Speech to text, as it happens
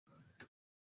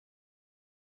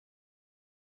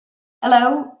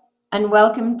Hello, and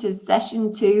welcome to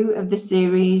session 2 of the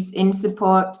series in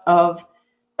support of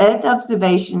Earth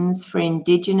Observations for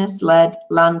Indigenous-Led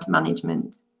Land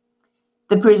Management.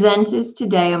 The presenters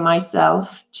today are myself,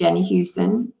 Jenny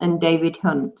Hewson, and David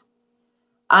Hunt.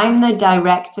 I'm the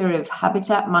Director of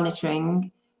Habitat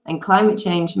Monitoring and Climate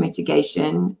Change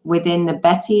Mitigation within the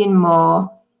Betty and Moore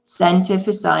Centre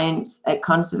for Science at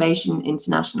Conservation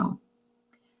International.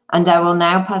 And I will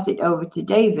now pass it over to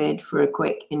David for a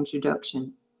quick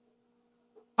introduction.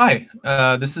 Hi,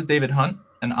 this is David Hunt,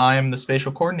 and I am the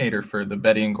Spatial Coordinator for the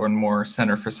Betty and Gordon Moore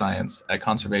Center for Science at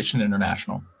Conservation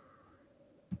International.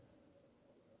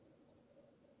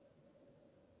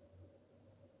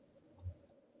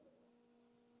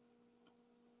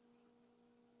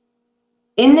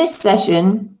 In this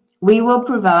session, we will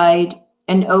provide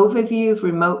an overview of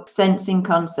remote sensing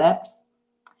concepts,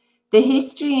 the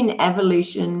history and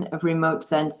evolution of remote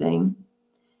sensing,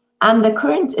 and the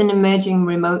current and emerging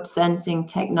remote sensing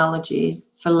technologies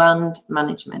for land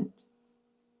management.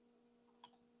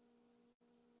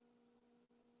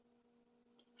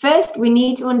 First, we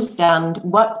need to understand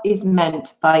what is meant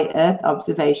by Earth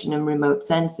observation and remote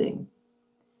sensing.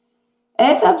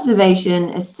 Earth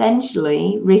observation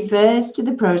essentially refers to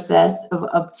the process of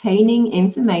obtaining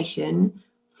information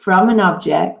from an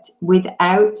object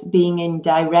without being in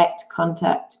direct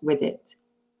contact with it.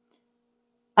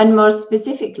 And more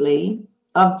specifically,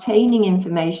 obtaining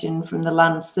information from the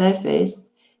land surface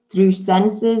through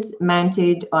sensors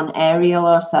mounted on aerial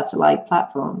or satellite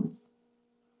platforms.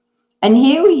 And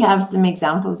here we have some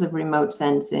examples of remote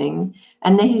sensing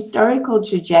and the historical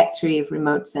trajectory of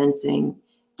remote sensing,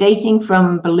 dating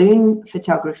from balloon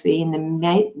photography in the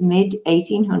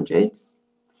mid-1800s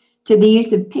to the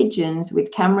use of pigeons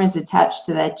with cameras attached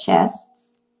to their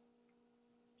chests,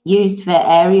 used for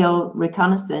aerial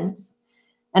reconnaissance,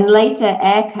 and later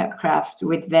aircraft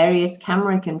with various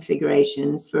camera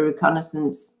configurations for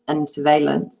reconnaissance and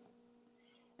surveillance.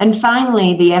 And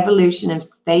finally, the evolution of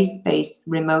space-based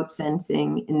remote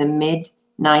sensing in the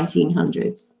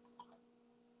mid-1900s.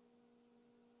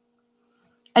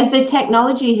 As the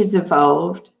technology has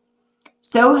evolved,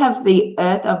 so have the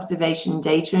Earth observation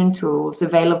data and tools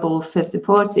available for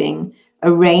supporting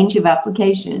a range of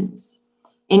applications,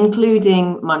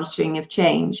 including monitoring of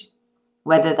change,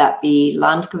 whether that be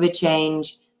land cover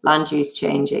change, land use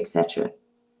change, etc.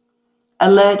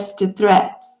 Alerts to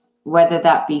threats, whether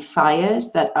that be fires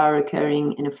that are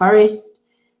occurring in a forest,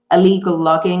 illegal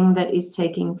logging that is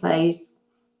taking place,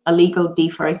 illegal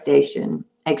deforestation,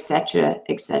 etc.,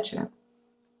 etc.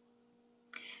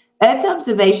 Earth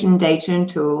observation data and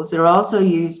tools are also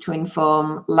used to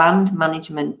inform land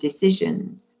management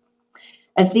decisions,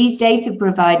 as these data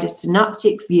provide a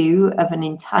synoptic view of an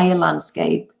entire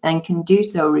landscape and can do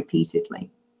so repeatedly.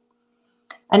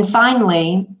 And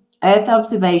finally, Earth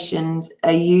observations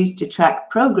are used to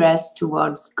track progress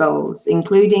towards goals,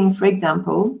 including, for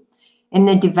example, in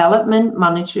the development,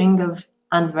 monitoring of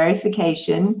and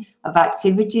verification of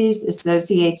activities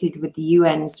associated with the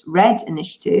UN's RED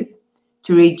initiative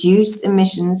to reduce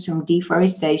emissions from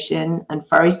deforestation and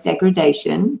forest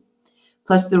degradation,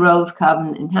 plus the role of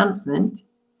carbon enhancement,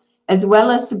 as well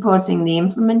as supporting the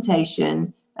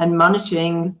implementation and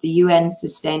monitoring of the UN's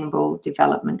Sustainable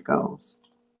Development Goals.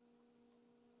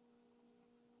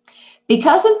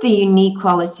 Because of the unique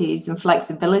qualities and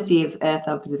flexibility of Earth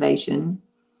observation,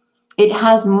 it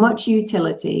has much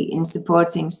utility in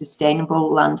supporting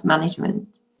sustainable land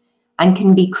management and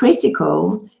can be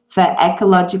critical for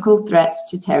ecological threats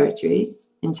to territories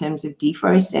in terms of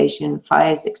deforestation,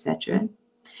 fires, etc.,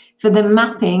 for the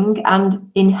mapping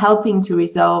and in helping to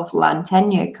resolve land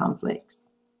tenure conflicts,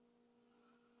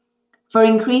 for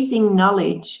increasing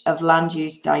knowledge of land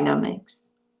use dynamics,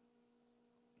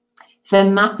 for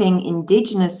mapping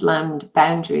indigenous land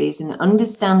boundaries and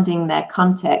understanding their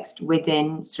context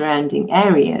within surrounding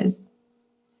areas,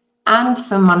 and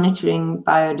for monitoring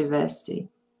biodiversity.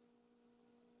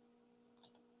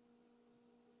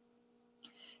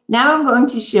 Now I'm going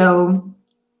to show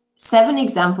 7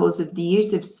 examples of the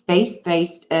use of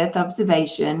space-based Earth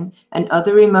observation and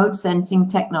other remote sensing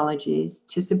technologies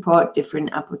to support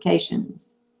different applications.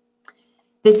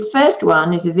 This first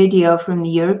one is a video from the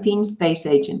European Space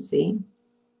Agency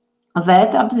of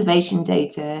Earth observation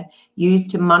data used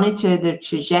to monitor the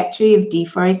trajectory of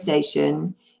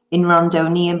deforestation in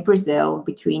Rondônia, Brazil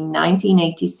between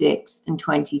 1986 and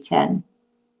 2010.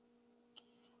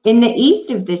 In the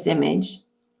east of this image,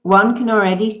 one can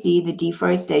already see the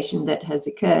deforestation that has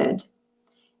occurred.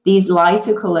 These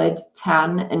lighter colored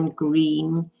tan and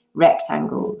green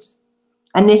rectangles.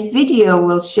 And this video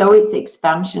will show its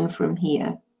expansion from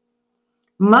here.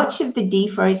 Much of the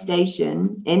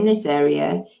deforestation in this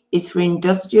area is for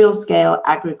industrial-scale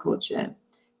agriculture,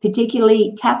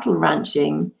 particularly cattle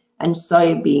ranching and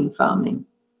soybean farming.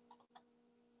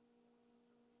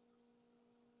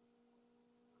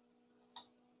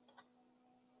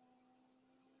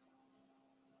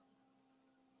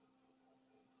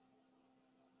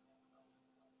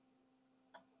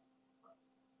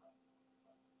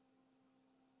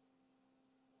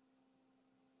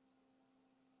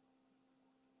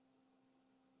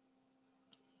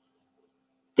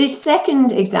 This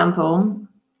second example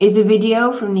is a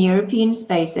video from the European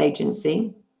Space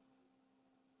Agency.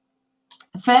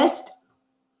 First,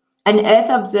 an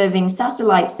Earth-observing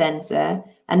satellite sensor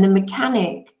and the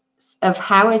mechanics of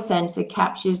how a sensor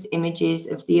captures images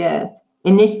of the Earth,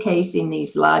 in this case in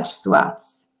these large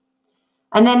swaths.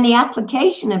 And then the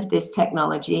application of this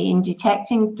technology in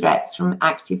detecting threats from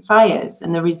active fires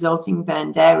and the resulting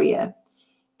burned area.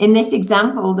 In this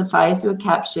example, the fires were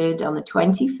captured on the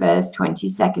 21st,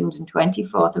 22nd, and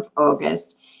 24th of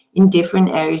August in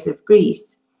different areas of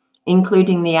Greece,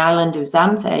 including the island of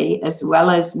Zante, as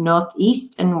well as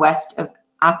northeast and west of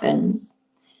Athens.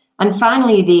 And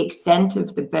finally, the extent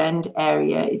of the burned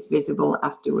area is visible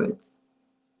afterwards.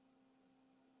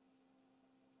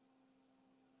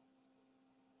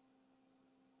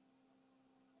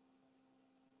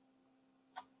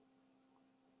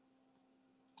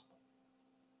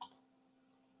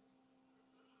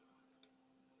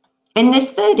 In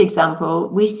this third example,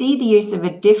 we see the use of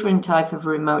a different type of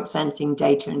remote sensing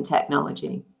data and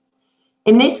technology.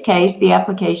 In this case, the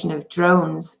application of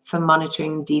drones for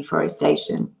monitoring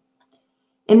deforestation.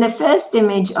 In the first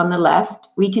image on the left,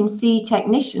 we can see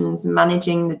technicians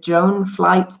managing the drone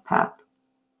flight path.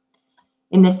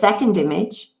 In the second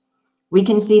image, we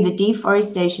can see the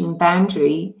deforestation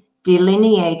boundary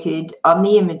delineated on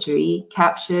the imagery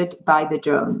captured by the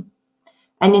drone.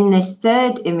 And in this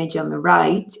third image on the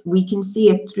right, we can see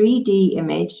a 3D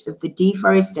image of the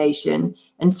deforestation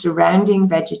and surrounding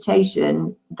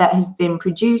vegetation that has been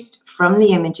produced from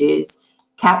the images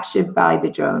captured by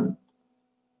the drone.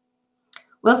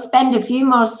 We'll spend a few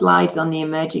more slides on the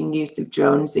emerging use of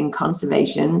drones in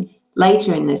conservation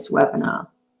later in this webinar.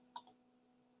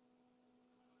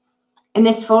 In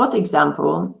this fourth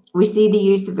example, we see the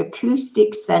use of acoustic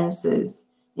sensors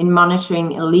in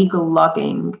monitoring illegal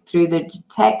logging through the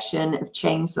detection of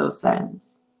chainsaw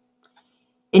sounds.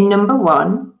 In number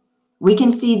 1, we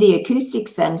can see the acoustic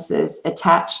sensors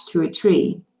attached to a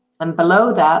tree, and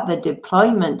below that, the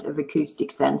deployment of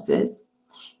acoustic sensors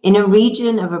in a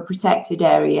region of a protected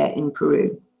area in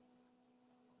Peru.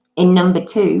 In number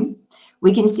 2,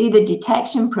 we can see the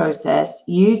detection process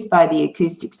used by the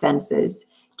acoustic sensors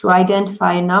to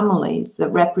identify anomalies that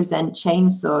represent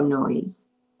chainsaw noise.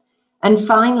 And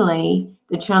finally,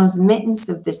 the transmittance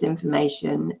of this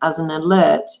information as an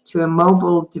alert to a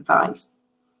mobile device,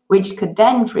 which could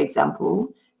then, for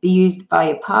example, be used by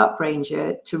a park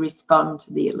ranger to respond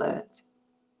to the alert.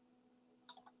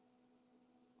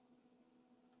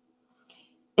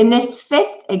 In this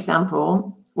fifth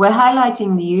example, we're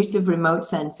highlighting the use of remote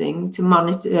sensing to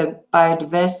monitor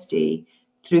biodiversity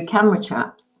through camera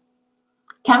traps.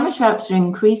 Camera traps are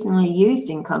increasingly used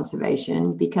in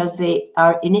conservation because they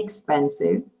are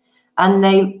inexpensive and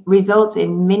they result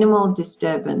in minimal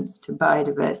disturbance to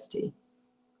biodiversity.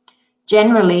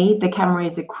 Generally, the camera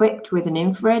is equipped with an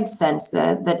infrared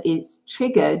sensor that is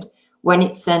triggered when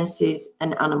it senses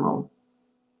an animal.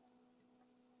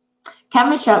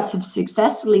 Camera traps have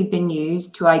successfully been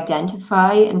used to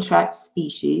identify and track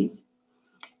species,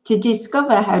 to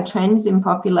discover how trends in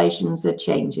populations are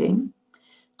changing,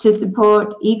 to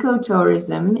support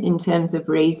ecotourism in terms of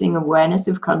raising awareness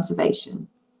of conservation.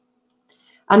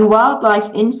 And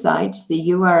Wildlife Insight, the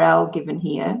URL given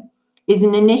here, is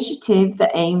an initiative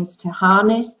that aims to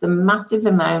harness the massive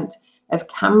amount of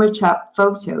camera trap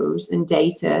photos and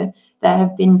data that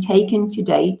have been taken to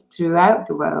date throughout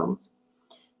the world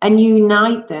and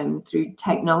unite them through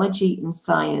technology and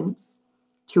science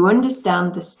to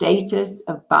understand the status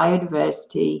of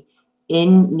biodiversity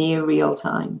in near real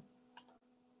time.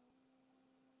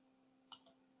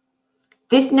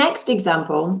 This next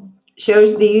example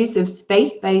shows the use of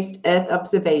space-based Earth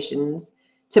observations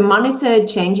to monitor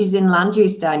changes in land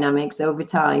use dynamics over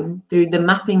time through the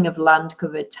mapping of land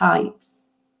cover types.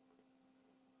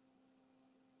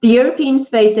 The European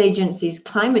Space Agency's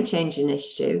Climate Change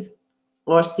Initiative,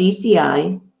 or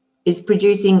CCI, is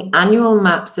producing annual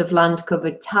maps of land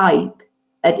cover type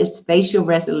at a spatial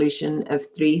resolution of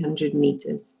 300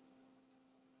 meters.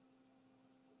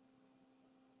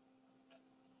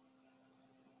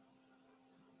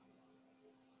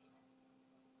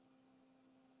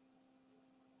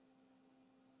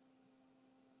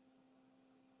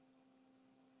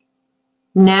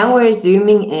 Now we're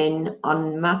zooming in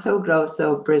on Mato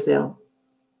Grosso, Brazil.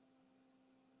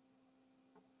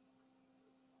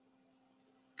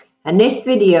 And this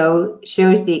video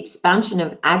shows the expansion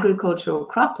of agricultural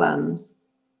croplands,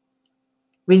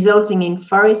 resulting in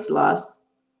forest loss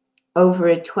over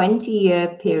a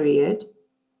 20-year period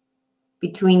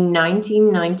between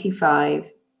 1995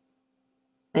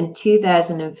 and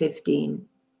 2015.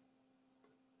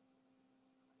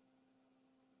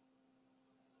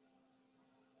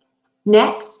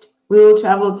 Next, we will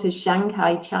travel to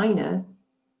Shanghai, China,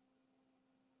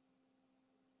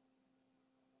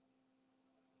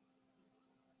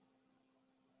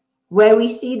 where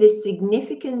we see the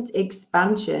significant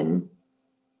expansion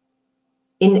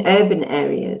in urban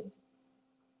areas,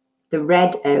 the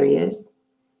red areas,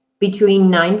 between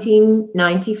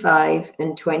 1995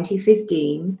 and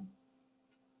 2015,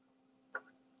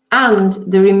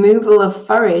 and the removal of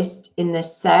forest in the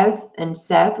south and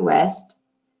southwest,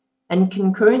 and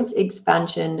concurrent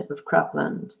expansion of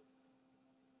cropland.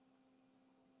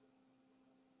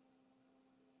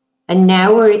 And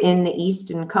now we're in the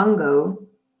eastern Congo,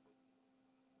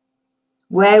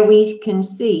 where we can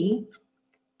see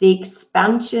the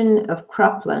expansion of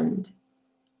cropland,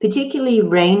 particularly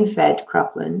rain-fed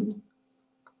cropland,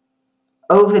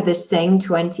 over the same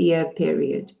 20-year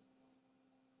period.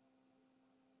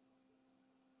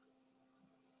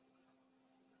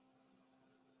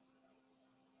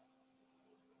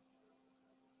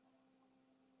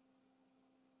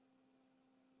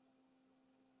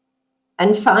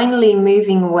 And finally,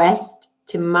 moving west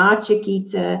to Mar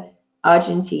Chiquita,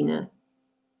 Argentina,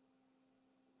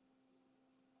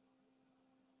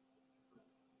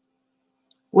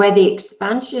 where the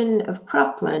expansion of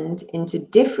cropland into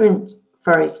different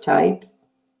forest types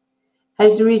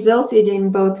has resulted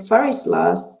in both forest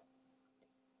loss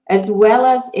as well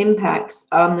as impacts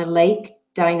on the lake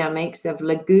dynamics of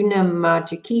Laguna Mar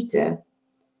Chiquita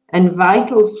and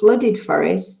vital flooded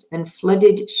forest and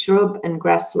flooded shrub and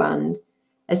grassland,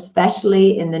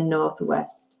 especially in the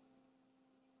northwest.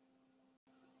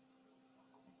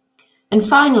 And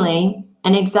finally,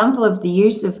 an example of the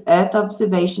use of Earth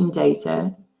observation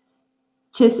data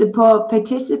to support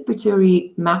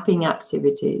participatory mapping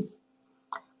activities,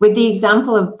 with the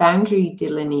example of boundary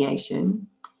delineation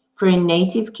for a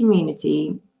native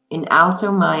community in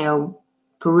Alto Mayo,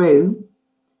 Peru,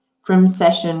 from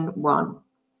session 1.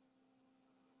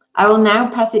 I will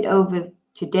now pass it over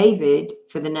to David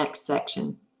for the next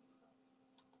section.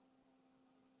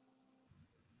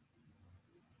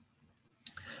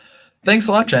 Thanks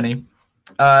a lot, Jenny.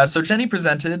 So Jenny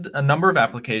presented a number of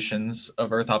applications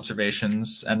of Earth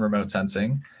observations and remote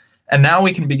sensing, and now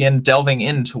we can begin delving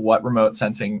into what remote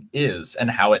sensing is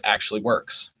and how it actually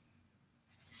works.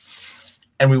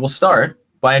 And we will start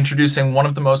by introducing one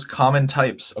of the most common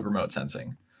types of remote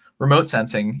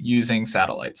sensing using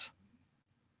satellites.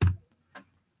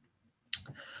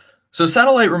 So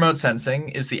satellite remote sensing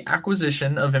is the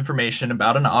acquisition of information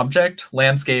about an object,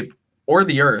 landscape, or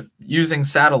the Earth using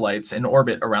satellites in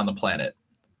orbit around the planet.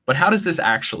 But how does this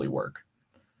actually work?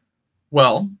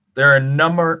 Well, there are a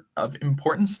number of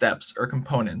important steps or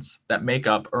components that make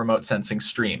up a remote sensing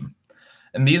stream.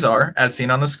 And these are, as seen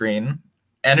on the screen,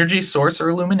 energy source or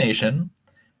illumination,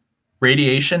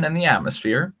 radiation in the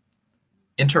atmosphere,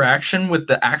 interaction with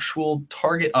the actual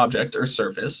target object or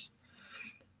surface,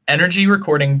 energy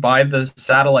recording by the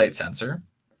satellite sensor,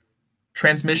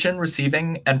 transmission,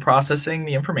 receiving, and processing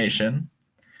the information,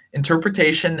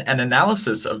 interpretation and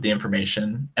analysis of the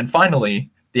information, and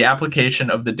finally, the application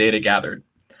of the data gathered.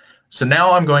 So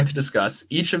now I'm going to discuss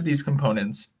each of these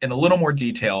components in a little more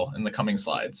detail in the coming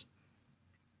slides.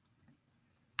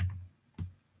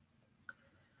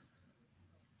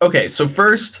 Okay, so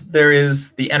first there is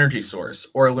the energy source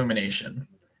or illumination,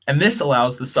 and this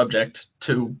allows the subject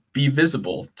to be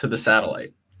visible to the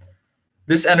satellite.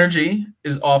 This energy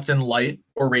is often light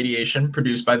or radiation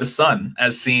produced by the sun,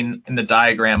 as seen in the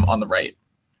diagram on the right.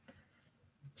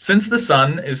 Since the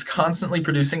sun is constantly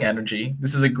producing energy,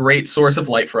 this is a great source of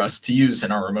light for us to use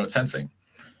in our remote sensing.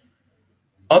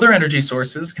 Other energy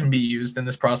sources can be used in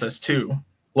this process too,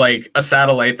 like a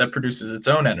satellite that produces its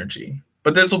own energy,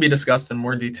 but this will be discussed in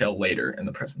more detail later in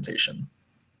the presentation.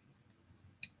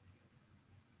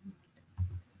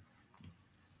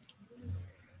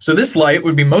 So this light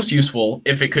would be most useful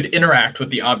if it could interact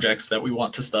with the objects that we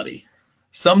want to study.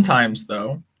 Sometimes,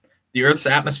 though, the Earth's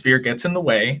atmosphere gets in the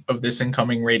way of this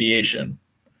incoming radiation.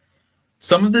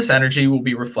 Some of this energy will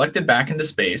be reflected back into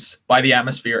space by the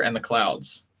atmosphere and the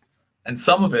clouds, and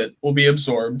some of it will be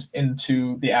absorbed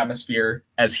into the atmosphere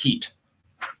as heat.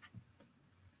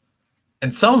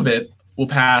 And some of it will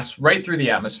pass right through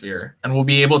the atmosphere and will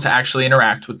be able to actually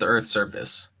interact with the Earth's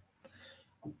surface.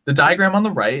 The diagram on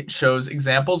the right shows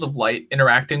examples of light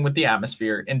interacting with the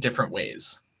atmosphere in different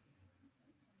ways.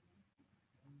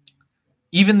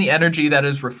 Even the energy that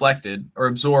is reflected or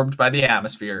absorbed by the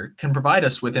atmosphere can provide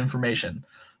us with information,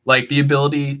 like the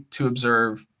ability to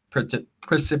observe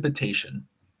precipitation.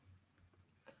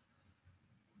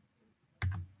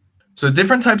 So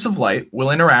different types of light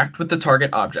will interact with the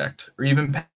target object or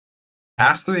even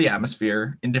pass through the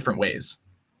atmosphere in different ways.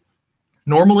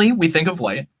 Normally, we think of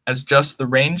light as just the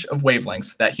range of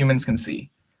wavelengths that humans can see.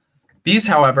 These,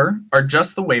 however, are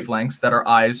just the wavelengths that our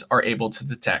eyes are able to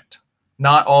detect,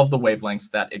 not all of the wavelengths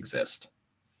that exist.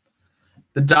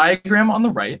 The diagram on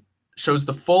the right shows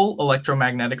the full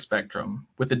electromagnetic spectrum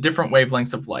with the different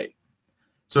wavelengths of light.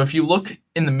 So if you look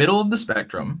in the middle of the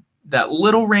spectrum, that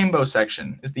little rainbow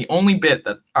section is the only bit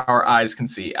that our eyes can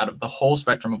see out of the whole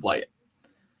spectrum of light.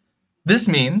 This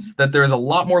means that there is a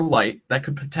lot more light that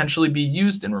could potentially be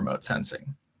used in remote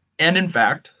sensing. And in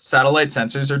fact, satellite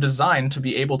sensors are designed to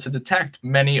be able to detect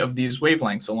many of these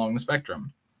wavelengths along the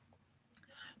spectrum.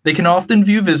 They can often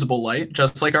view visible light,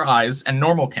 just like our eyes and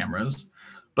normal cameras,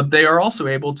 but they are also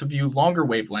able to view longer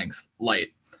wavelength light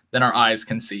than our eyes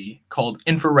can see, called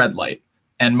infrared light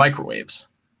and microwaves.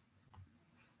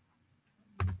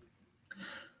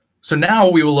 So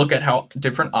now we will look at how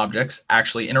different objects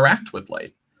actually interact with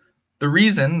light. The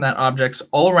reason that objects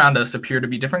all around us appear to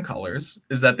be different colors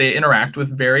is that they interact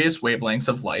with various wavelengths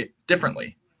of light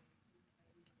differently.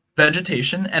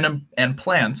 Vegetation and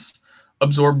plants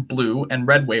absorb blue and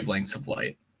red wavelengths of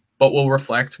light, but will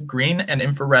reflect green and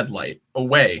infrared light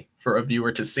away for a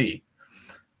viewer to see.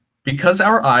 Because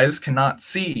our eyes cannot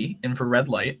see infrared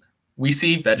light, we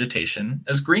see vegetation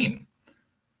as green.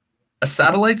 A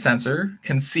satellite sensor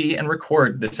can see and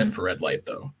record this infrared light,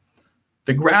 though.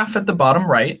 The graph at the bottom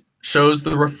right shows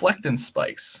the reflectance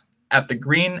spikes at the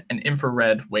green and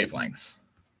infrared wavelengths.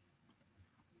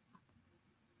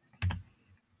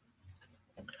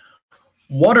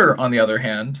 Water, on the other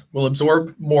hand, will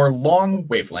absorb more long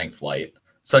wavelength light,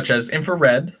 such as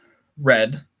infrared,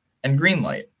 red, and green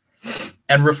light,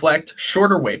 and reflect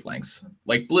shorter wavelengths,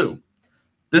 like blue.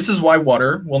 This is why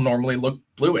water will normally look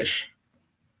bluish.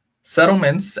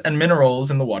 Settlements and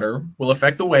minerals in the water will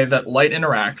affect the way that light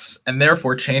interacts and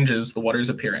therefore changes the water's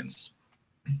appearance.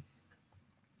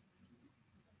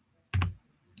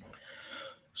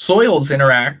 Soils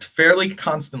interact fairly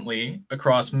constantly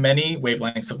across many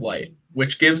wavelengths of light,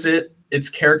 which gives it its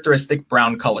characteristic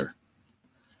brown color.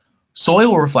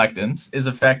 Soil reflectance is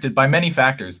affected by many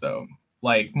factors, though,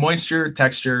 like moisture,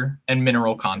 texture, and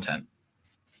mineral content.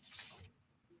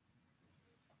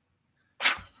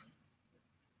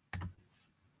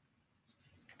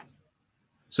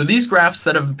 So these graphs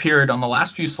that have appeared on the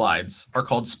last few slides are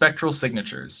called spectral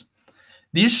signatures.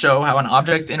 These show how an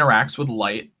object interacts with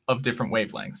light of different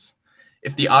wavelengths.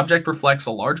 If the object reflects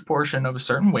a large portion of a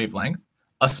certain wavelength,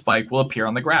 a spike will appear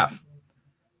on the graph.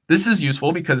 This is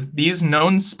useful because these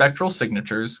known spectral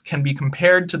signatures can be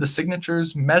compared to the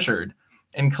signatures measured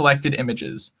in collected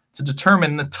images to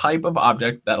determine the type of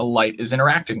object that a light is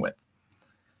interacting with.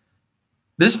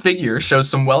 This figure shows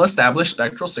some well-established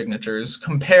spectral signatures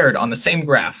compared on the same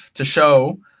graph to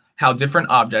show how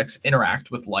different objects interact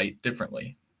with light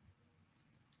differently.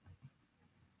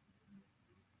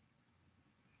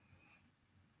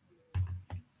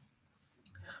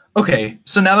 Okay,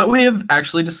 so now that we have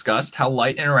actually discussed how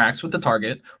light interacts with the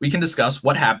target, we can discuss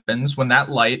what happens when that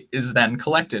light is then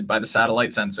collected by the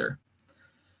satellite sensor.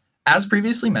 As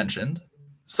previously mentioned,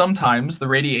 sometimes the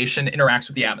radiation interacts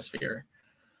with the atmosphere.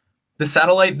 The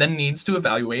satellite then needs to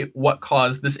evaluate what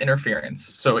caused this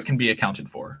interference so it can be accounted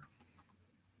for.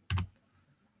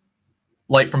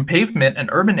 Light from pavement and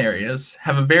urban areas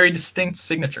have a very distinct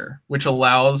signature, which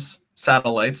allows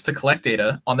satellites to collect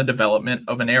data on the development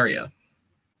of an area.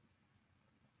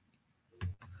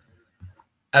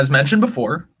 As mentioned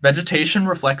before, vegetation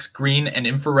reflects green and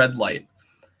infrared light.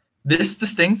 This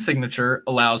distinct signature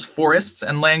allows forests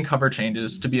and land cover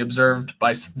changes to be observed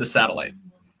by the satellite.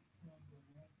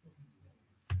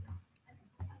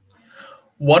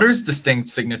 Water's distinct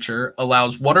signature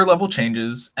allows water level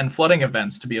changes and flooding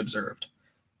events to be observed.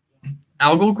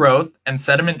 Algal growth and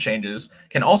sediment changes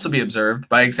can also be observed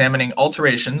by examining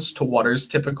alterations to water's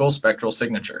typical spectral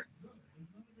signature.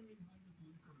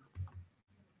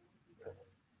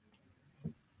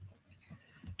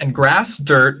 And grass,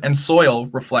 dirt, and soil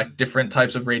reflect different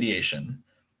types of radiation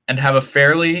and have a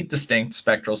fairly distinct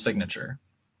spectral signature.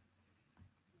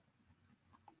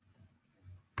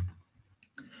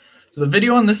 So the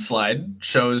video on this slide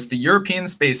shows the European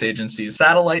Space Agency's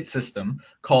satellite system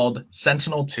called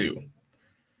Sentinel-2.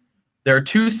 There are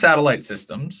two satellites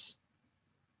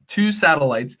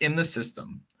in the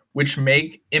system, which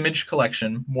make image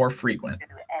collection more frequent.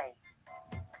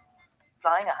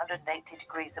 Flying 180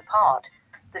 degrees apart,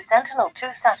 the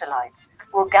Sentinel-2 satellites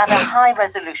will gather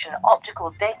high-resolution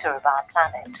optical data of our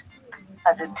planet.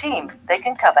 As a team, they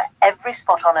can cover every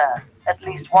spot on Earth at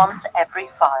least once every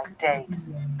 5 days.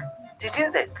 To do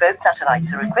this, both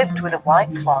satellites are equipped with a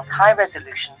wide-swath,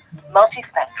 high-resolution,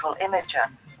 multispectral imager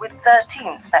with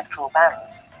 13 spectral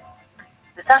bands.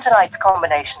 The satellite's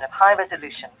combination of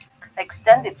high-resolution,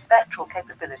 extended spectral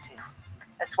capabilities,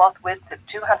 a swath width of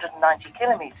 290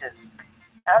 kilometers,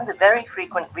 and the very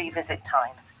frequent revisit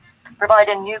times provide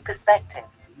a new perspective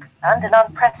and an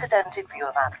unprecedented view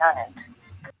of our planet.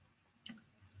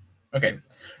 Okay,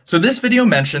 so this video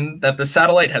mentioned that the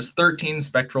satellite has 13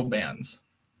 spectral bands.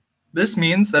 This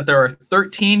means that there are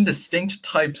 13 distinct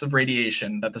types of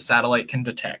radiation that the satellite can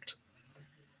detect.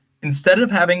 Instead of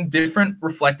having different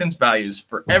reflectance values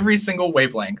for every single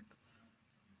wavelength,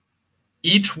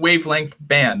 each wavelength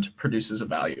band produces a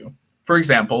value. For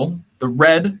example, the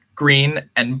red, green,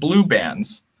 and blue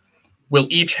bands will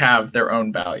each have their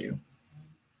own value.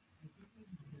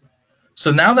 So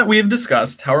now that we have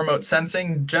discussed how remote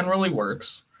sensing generally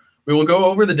works, we will go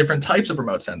over the different types of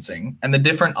remote sensing and the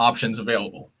different options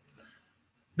available.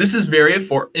 This is very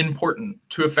important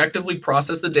to effectively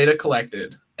process the data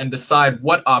collected and decide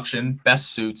what option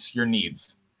best suits your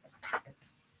needs.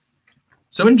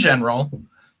 So in general,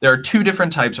 there are two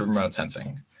different types of remote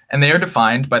sensing, and they are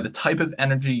defined by the type of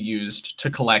energy used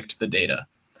to collect the data.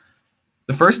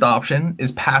 The first option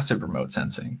is passive remote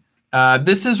sensing.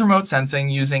 This is remote sensing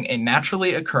using a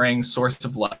naturally occurring source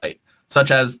of light, such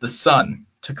as the sun,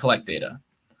 to collect data.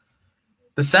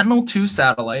 The Sentinel-2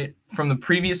 satellite from the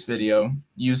previous video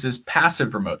uses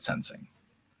passive remote sensing.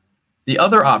 The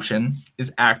other option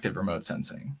is active remote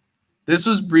sensing. This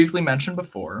was briefly mentioned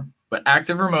before, but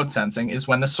active remote sensing is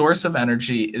when the source of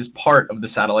energy is part of the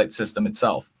satellite system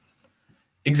itself.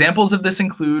 Examples of this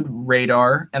include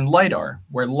radar and LiDAR,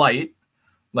 where light,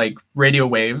 like radio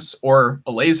waves or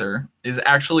a laser, is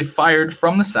actually fired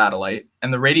from the satellite,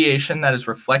 and the radiation that is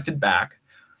reflected back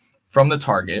from the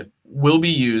target will be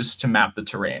used to map the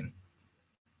terrain.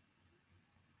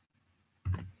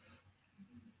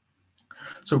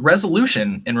 So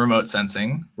resolution in remote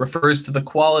sensing refers to the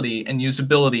quality and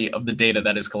usability of the data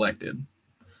that is collected.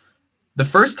 The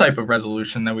first type of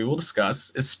resolution that we will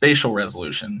discuss is spatial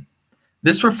resolution.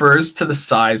 This refers to the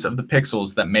size of the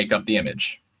pixels that make up the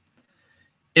image.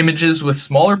 Images with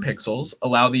smaller pixels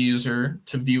allow the user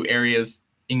to view areas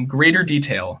in greater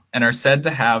detail and are said to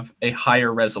have a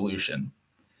higher resolution.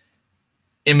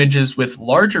 Images with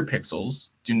larger pixels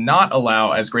do not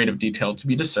allow as great of detail to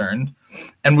be discerned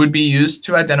and would be used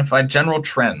to identify general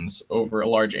trends over a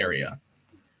large area.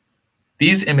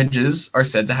 These images are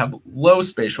said to have low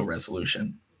spatial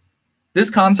resolution.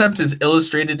 This concept is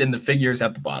illustrated in the figures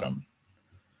at the bottom.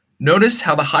 Notice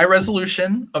how the high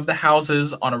resolution of the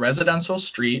houses on a residential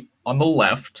street on the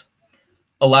left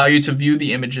allow you to view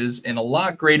the images in a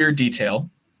lot greater detail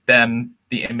than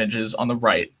the images on the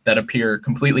right that appear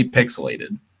completely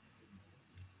pixelated.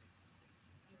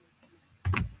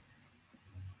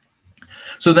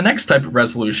 So the next type of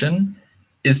resolution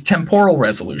is temporal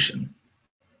resolution.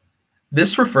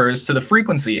 This refers to the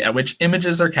frequency at which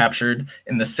images are captured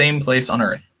in the same place on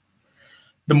Earth.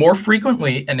 The more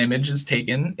frequently an image is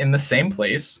taken in the same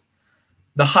place,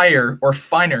 the higher or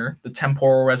finer the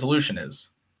temporal resolution is.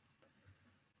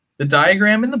 The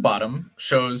diagram in the bottom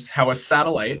shows how a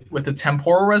satellite with a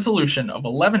temporal resolution of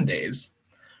 11 days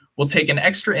will take an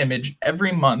extra image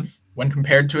every month when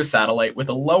compared to a satellite with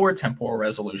a lower temporal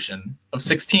resolution of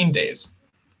 16 days.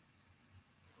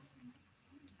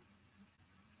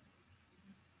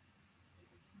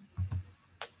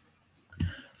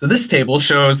 So this table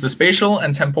shows the spatial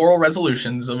and temporal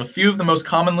resolutions of a few of the most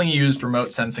commonly used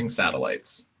remote sensing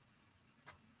satellites.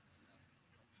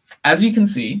 As you can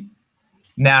see,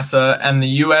 NASA and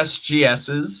the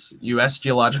USGS's, U.S.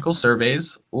 Geological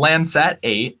Survey's, Landsat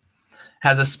 8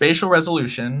 has a spatial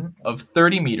resolution of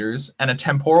 30 meters and a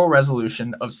temporal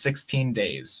resolution of 16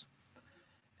 days.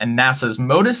 And NASA's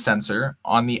MODIS sensor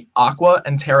on the Aqua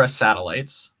and Terra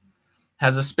satellites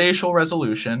has a spatial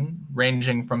resolution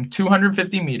ranging from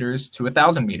 250 meters to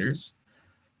 1,000 meters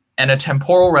and a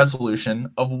temporal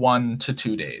resolution of 1 to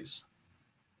 2 days.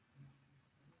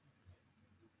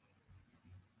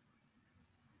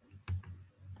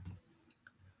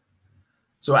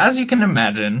 So as you can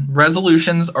imagine,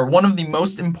 resolutions are one of the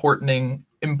most important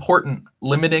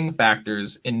limiting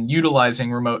factors in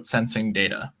utilizing remote sensing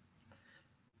data.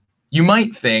 You might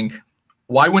think,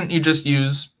 why wouldn't you just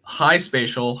use high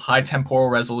spatial, high temporal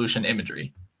resolution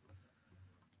imagery.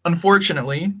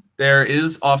 Unfortunately, there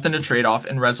is often a trade-off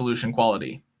in resolution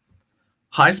quality.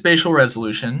 High spatial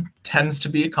resolution tends to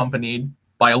be accompanied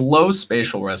by a low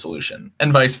spatial resolution,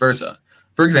 and vice versa.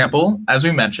 For example, as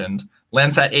we mentioned,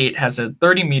 Landsat 8 has a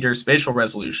 30-meter spatial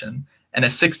resolution and a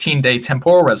 16-day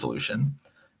temporal resolution,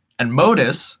 and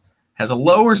MODIS has a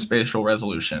lower spatial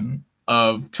resolution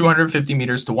of 250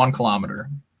 meters to 1 kilometer,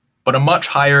 but a much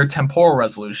higher temporal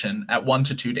resolution at 1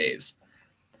 to 2 days.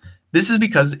 This is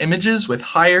because images with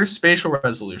higher spatial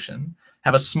resolution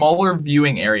have a smaller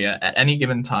viewing area at any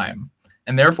given time,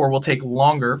 and therefore will take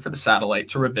longer for the satellite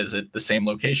to revisit the same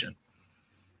location.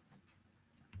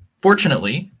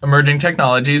 Fortunately, emerging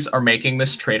technologies are making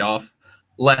this trade-off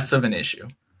less of an issue.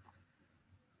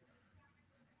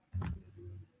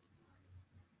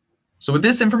 So with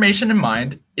this information in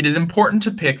mind, it is important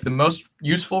to pick the most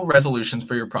useful resolutions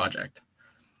for your project.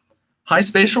 High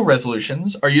spatial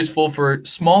resolutions are useful for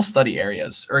small study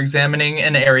areas or examining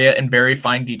an area in very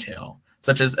fine detail,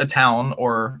 such as a town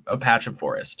or a patch of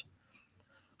forest.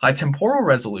 High temporal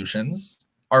resolutions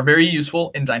are very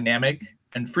useful in dynamic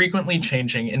and frequently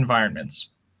changing environments.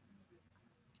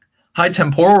 High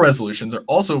temporal resolutions are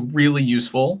also really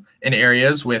useful in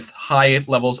areas with high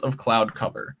levels of cloud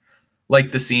cover,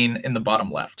 like the scene in the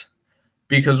bottom left,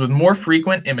 because with more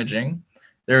frequent imaging,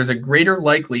 there is a greater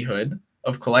likelihood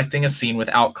of collecting a scene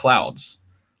without clouds,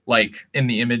 like in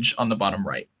the image on the bottom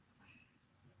right.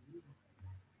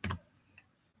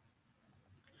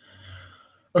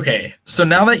 Okay, so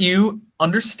now that you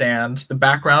understand the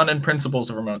background and principles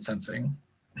of remote sensing,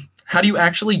 how do you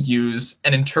actually use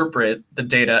and interpret the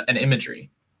data and imagery?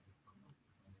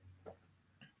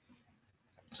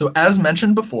 So as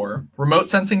mentioned before, remote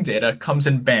sensing data comes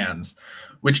in bands,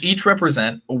 which each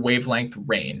represent a wavelength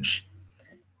range.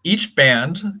 Each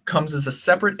band comes as a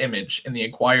separate image in the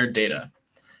acquired data,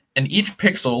 and each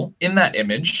pixel in that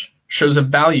image shows a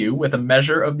value with a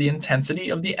measure of the intensity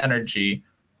of the energy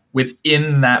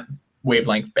within that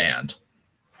wavelength band.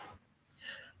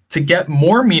 To get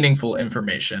more meaningful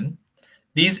information,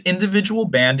 these individual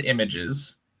band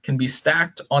images can be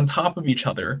stacked on top of each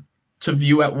other to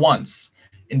view at once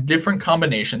in different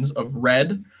combinations of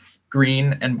red,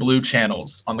 green, and blue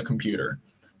channels on the computer.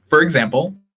 For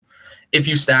example, if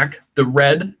you stack the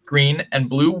red, green, and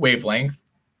blue wavelength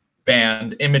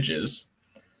band images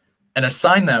and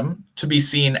assign them to be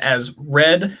seen as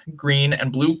red, green,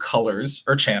 and blue colors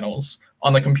or channels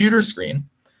on the computer screen,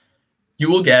 you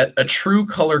will get a true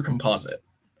color composite,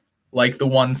 like the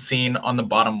one seen on the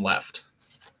bottom left.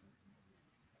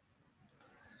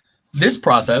 This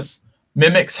process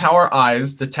mimics how our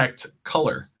eyes detect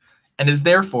color, and is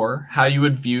therefore how you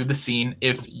would view the scene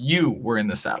if you were in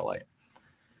the satellite.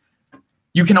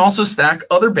 You can also stack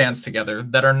other bands together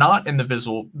that are not in the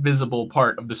visible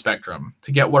part of the spectrum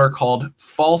to get what are called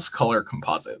false color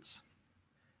composites.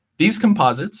 These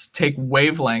composites take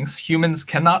wavelengths humans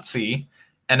cannot see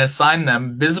and assign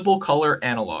them visible color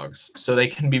analogs so they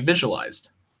can be visualized.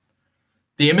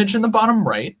 The image in the bottom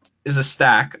right is a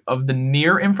stack of the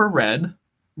near-infrared,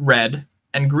 red,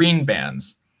 and green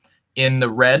bands in the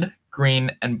red,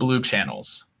 green, and blue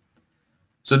channels.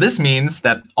 So this means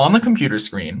that on the computer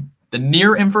screen, the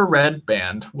near-infrared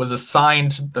band was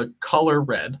assigned the color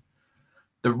red,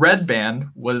 the red band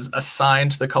was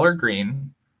assigned the color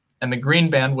green, and the green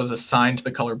band was assigned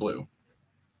the color blue.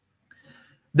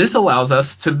 This allows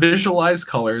us to visualize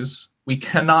colors we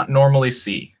cannot normally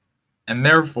see, and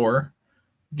therefore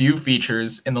view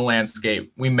features in the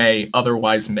landscape we may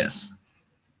otherwise miss.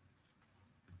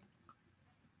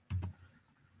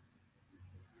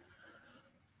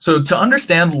 So to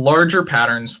understand larger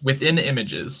patterns within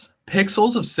images,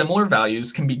 pixels of similar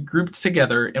values can be grouped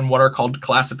together in what are called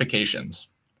classifications.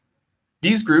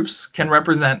 These groups can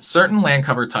represent certain land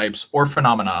cover types or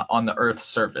phenomena on the Earth's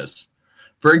surface.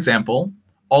 For example,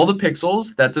 all the pixels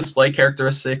that display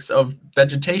characteristics of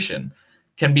vegetation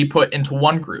can be put into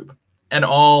one group, and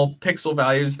all pixel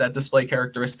values that display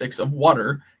characteristics of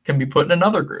water can be put in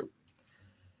another group.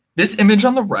 This image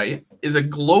on the right is a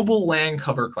global land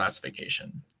cover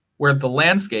classification, where the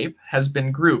landscape has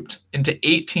been grouped into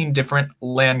 18 different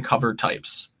land cover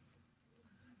types.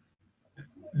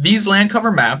 These land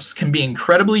cover maps can be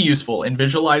incredibly useful in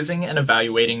visualizing and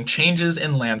evaluating changes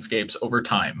in landscapes over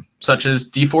time, such as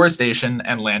deforestation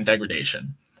and land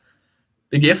degradation.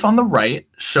 The GIF on the right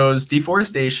shows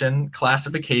deforestation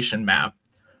classification map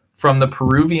from the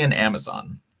Peruvian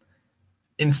Amazon.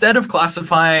 Instead of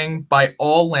classifying by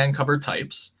all land cover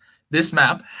types, this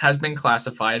map has been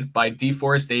classified by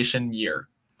deforestation year.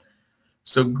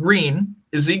 So green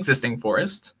is the existing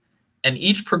forest, and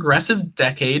each progressive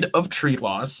decade of tree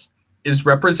loss is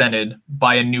represented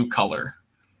by a new color.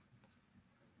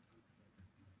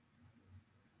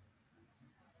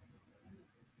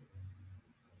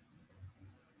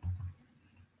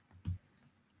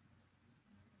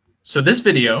 So this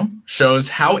video shows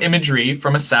how imagery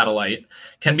from a satellite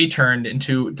can be turned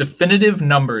into definitive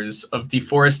numbers of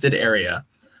deforested area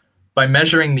by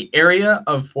measuring the area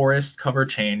of forest cover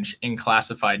change in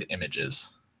classified images.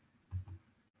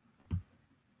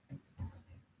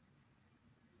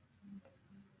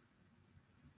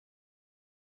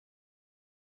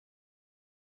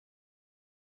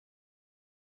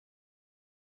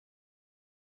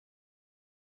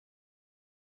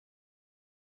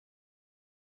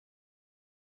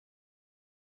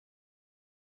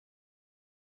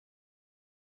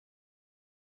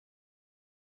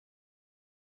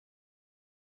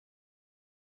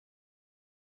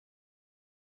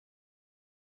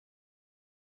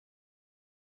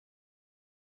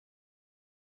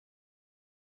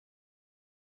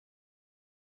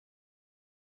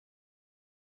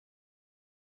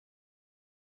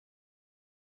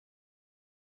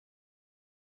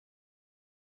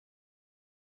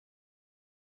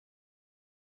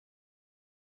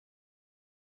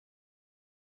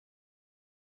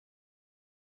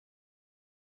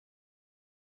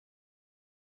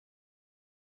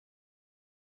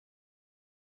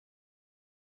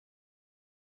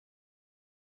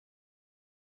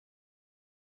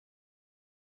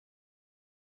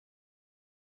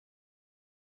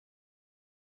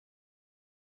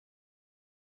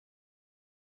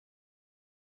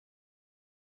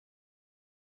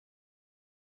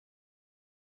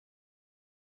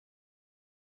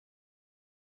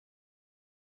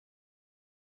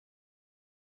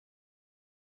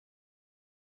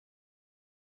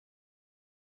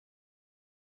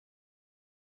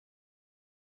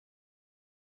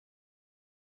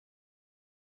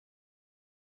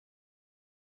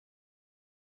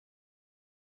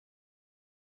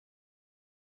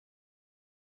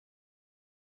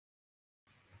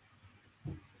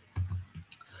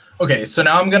 Okay, so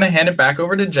now I'm going to hand it back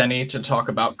over to Jenny to talk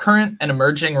about current and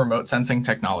emerging remote sensing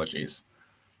technologies.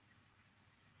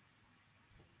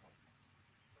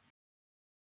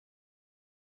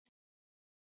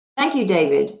 Thank you,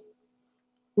 David.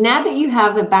 Now that you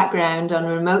have a background on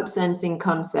remote sensing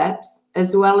concepts,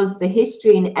 as well as the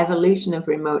history and evolution of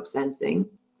remote sensing,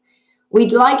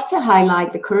 we'd like to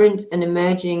highlight the current and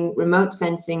emerging remote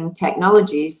sensing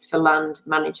technologies for land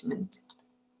management.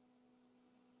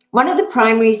 One of the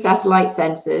primary satellite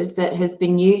sensors that has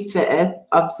been used for Earth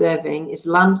observing is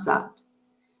Landsat.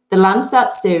 The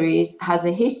Landsat series has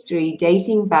a history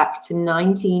dating back to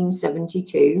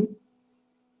 1972,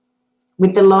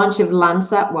 with the launch of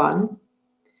Landsat 1,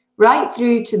 right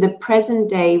through to the present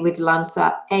day with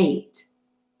Landsat 8,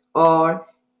 or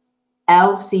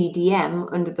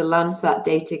LCDM under the Landsat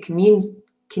Data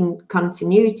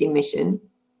Continuity Mission,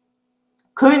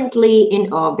 currently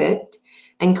in orbit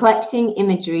and collecting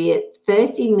imagery at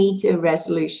 30-meter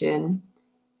resolution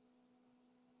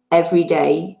every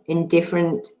day in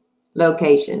different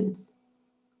locations.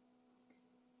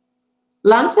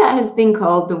 Landsat has been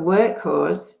called the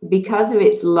workhorse because of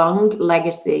its long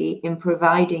legacy in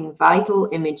providing vital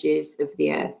images of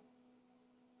the Earth.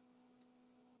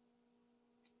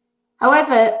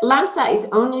 However, Landsat is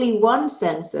only one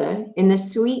sensor in the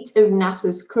suite of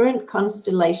NASA's current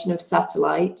constellation of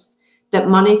satellites that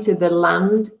monitor the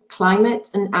land, climate,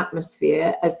 and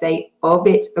atmosphere as they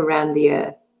orbit around the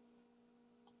Earth.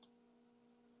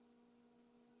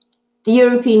 The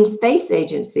European Space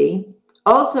Agency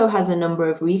also has a number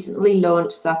of recently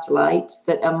launched satellites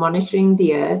that are monitoring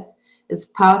the Earth as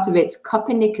part of its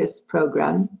Copernicus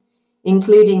program,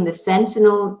 including the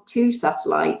Sentinel-2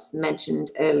 satellites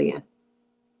mentioned earlier.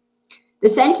 The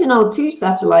Sentinel-2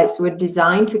 satellites were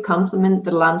designed to complement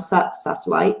the Landsat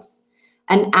satellites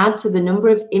and add to the number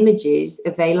of images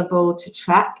available to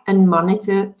track and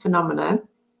monitor phenomena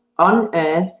on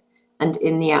Earth and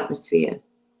in the atmosphere.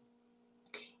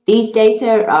 These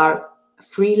data are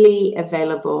freely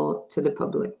available to the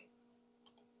public.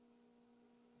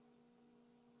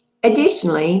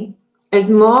 Additionally, as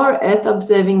more Earth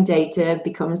observing data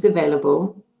becomes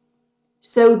available,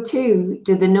 so too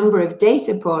do the number of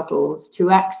data portals to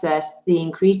access the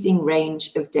increasing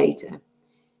range of data,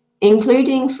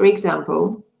 including, for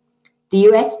example, the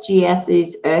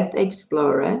USGS's Earth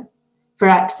Explorer for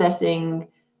accessing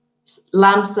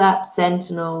Landsat,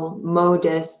 Sentinel,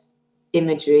 MODIS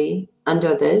imagery, and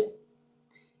others,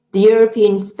 the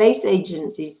European Space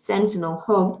Agency's Sentinel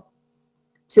Hub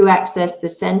to access the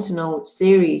Sentinel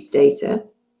series data,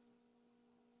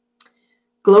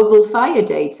 global fire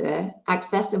data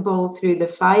accessible through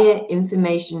the Fire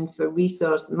Information for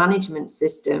Resource Management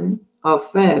System, or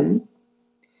FIRMS,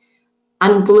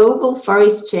 and global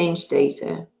forest change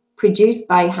data produced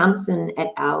by Hansen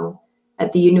et al.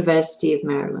 At the University of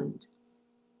Maryland.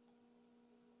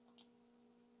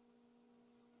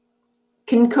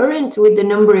 Concurrent with the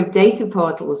number of data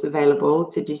portals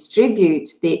available to distribute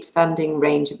the expanding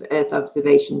range of Earth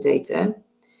observation data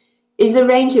is the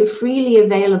range of freely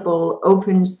available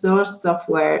open source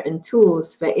software and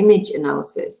tools for image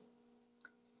analysis,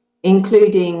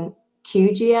 including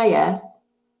QGIS,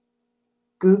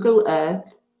 Google Earth,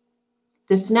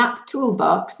 the SNAP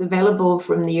toolbox available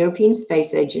from the European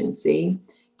Space Agency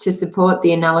to support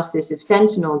the analysis of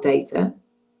Sentinel data,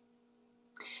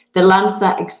 the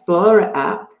Landsat Explorer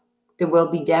app that will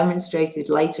be demonstrated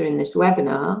later in this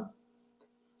webinar,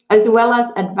 as well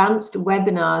as advanced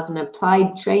webinars and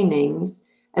applied trainings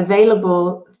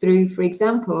available through, for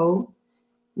example,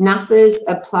 NASA's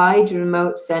Applied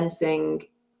Remote Sensing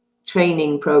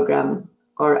Training Program,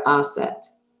 or ARSET.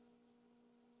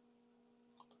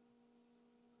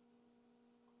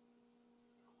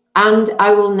 And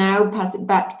I will now pass it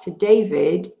back to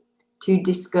David to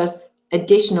discuss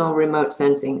additional remote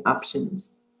sensing options.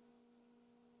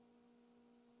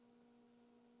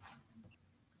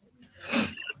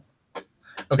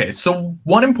 Okay, so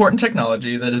one important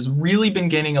technology that has really been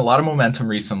gaining a lot of momentum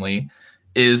recently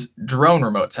is drone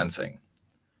remote sensing.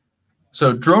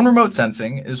 So drone remote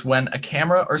sensing is when a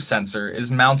camera or sensor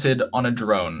is mounted on a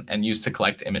drone and used to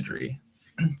collect imagery.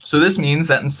 So this means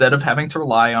that instead of having to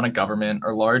rely on a government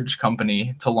or large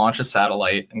company to launch a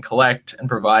satellite and collect and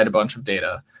provide a bunch of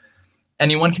data,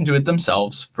 anyone can do it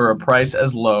themselves for a price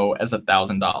as low as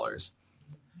 $1,000.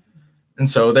 And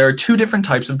so there are two different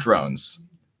types of drones: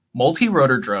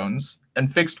 multi-rotor drones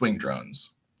and fixed-wing drones.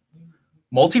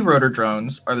 Multi-rotor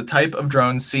drones are the type of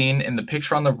drones seen in the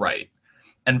picture on the right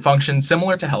and function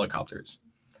similar to helicopters.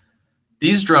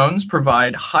 These drones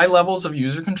provide high levels of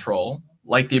user control,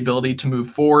 like the ability to move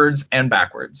forwards and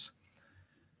backwards.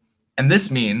 And this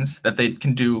means that they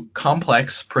can do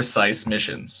complex, precise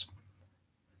missions.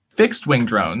 Fixed-wing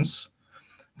drones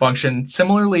function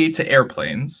similarly to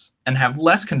airplanes and have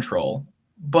less control,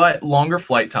 but longer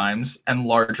flight times and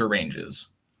larger ranges.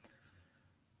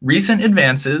 Recent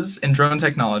advances in drone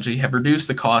technology have reduced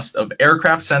the cost of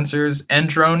aircraft sensors and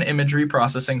drone imagery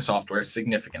processing software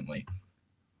significantly.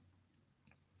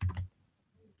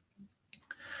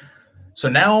 So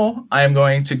now I am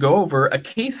going to go over a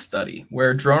case study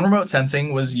where drone remote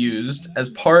sensing was used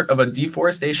as part of a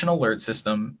deforestation alert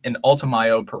system in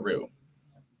Altomayo, Peru.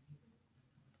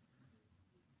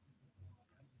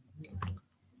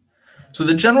 So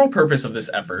the general purpose of this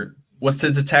effort was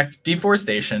to detect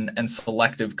deforestation and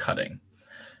selective cutting.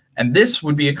 And this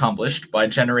would be accomplished by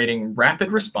generating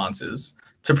rapid responses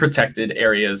to protected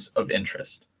areas of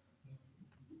interest.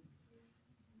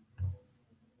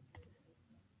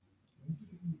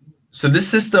 So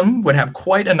this system would have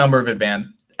quite a number of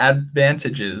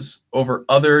advantages over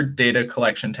other data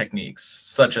collection techniques,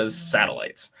 such as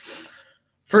satellites.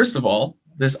 First of all,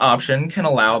 this option can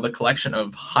allow the collection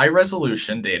of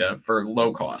high-resolution data for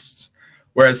low costs,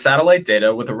 whereas satellite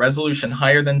data with a resolution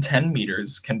higher than 10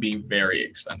 meters can be very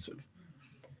expensive.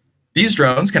 These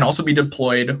drones can also be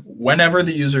deployed whenever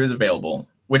the user is available,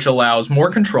 which allows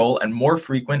more control and more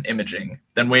frequent imaging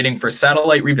than waiting for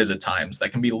satellite revisit times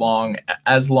that can be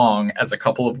as long as a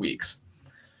couple of weeks.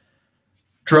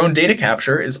 Drone data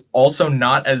capture is also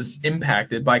not as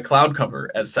impacted by cloud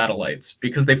cover as satellites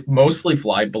because they mostly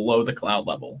fly below the cloud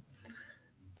level.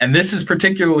 And this is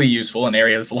particularly useful in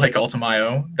areas like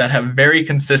Altomayo that have very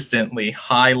consistently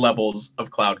high levels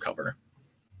of cloud cover.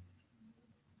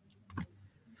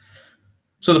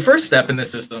 So the first step in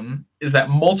this system is that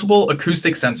multiple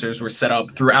acoustic sensors were set up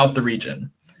throughout the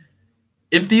region.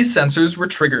 If these sensors were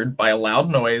triggered by a loud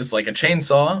noise like a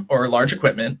chainsaw or large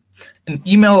equipment, an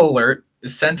email alert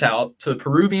is sent out to the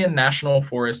Peruvian National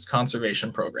Forest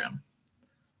Conservation Program.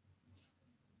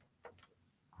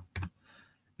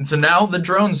 And so now the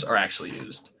drones are actually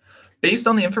used. Based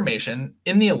on the information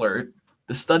in the alert,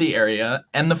 the study area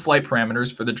and the flight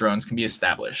parameters for the drones can be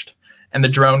established, and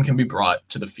the drone can be brought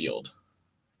to the field.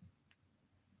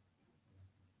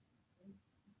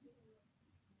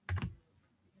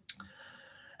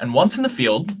 And once in the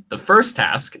field, the first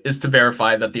task is to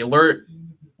verify that the alert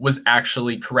was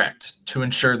actually correct to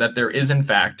ensure that there is in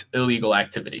fact illegal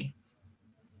activity.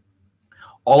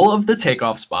 All of the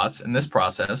takeoff spots in this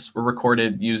process were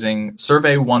recorded using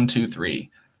Survey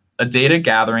 123, a data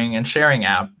gathering and sharing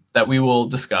app that we will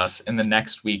discuss in the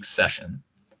next week's session.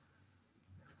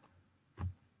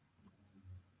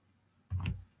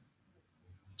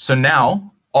 So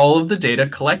now, all of the data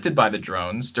collected by the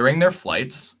drones during their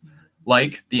flights,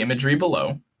 like the imagery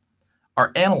below,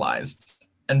 are analyzed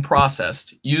and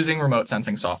processed using remote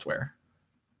sensing software.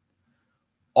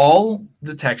 All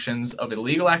detections of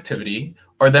illegal activity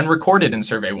are then recorded in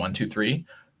Survey 123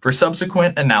 for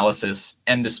subsequent analysis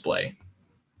and display.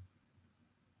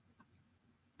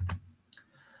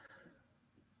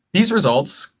 These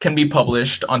results can be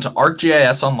published onto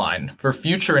ArcGIS Online for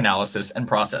future analysis and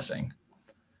processing.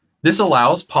 This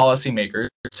allows policymakers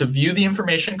to view the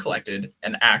information collected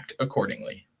and act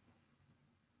accordingly.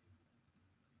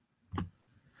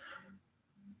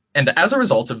 And as a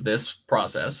result of this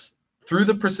process, through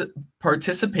the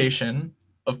participation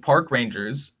of park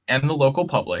rangers and the local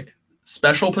public,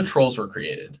 special patrols were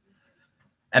created.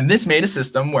 And this made a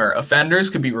system where offenders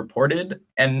could be reported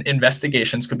and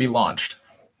investigations could be launched.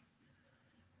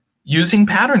 Using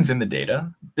patterns in the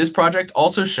data, this project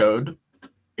also showed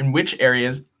in which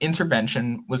areas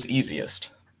intervention was easiest.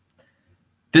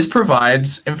 This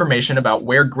provides information about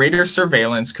where greater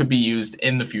surveillance could be used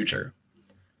in the future.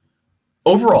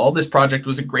 Overall, this project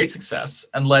was a great success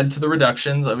and led to the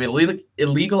reductions of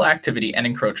illegal activity and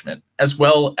encroachment, as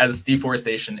well as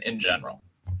deforestation in general.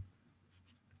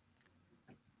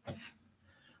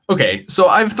 Okay, so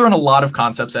I've thrown a lot of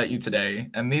concepts at you today,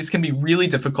 and these can be really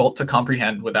difficult to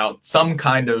comprehend without some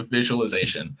kind of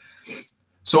visualization.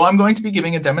 So I'm going to be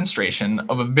giving a demonstration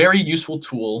of a very useful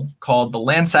tool called the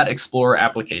Landsat Explorer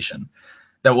application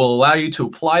that will allow you to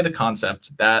apply the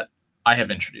concept that I have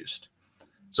introduced.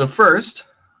 So first,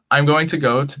 I'm going to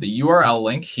go to the URL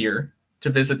link here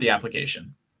to visit the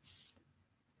application.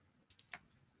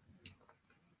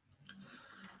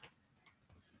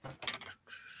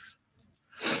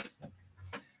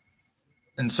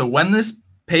 And so when this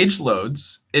page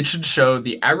loads, it should show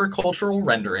the agricultural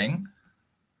rendering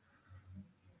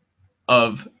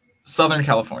of Southern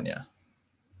California.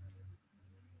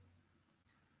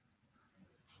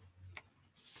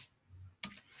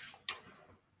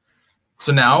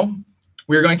 So now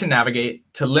we're going to navigate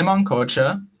to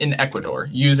Limoncocha in Ecuador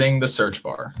using the search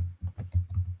bar.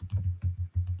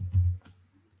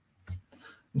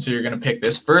 And so you're going to pick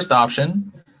this first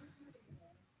option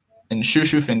in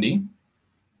Shushufindi.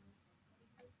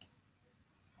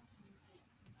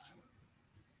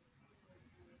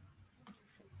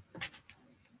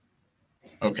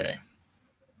 Okay.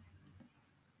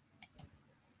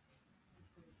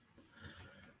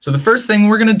 So the first thing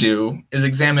we're going to do is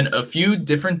examine a few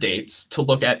different dates to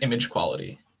look at image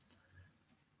quality.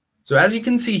 So as you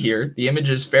can see here, the image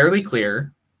is fairly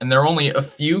clear, and there are only a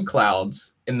few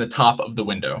clouds in the top of the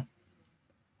window.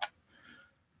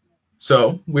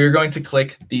 So we're going to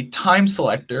click the time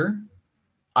selector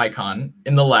icon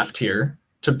in the left here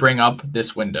to bring up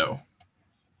this window.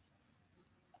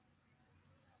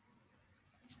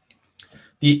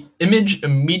 The image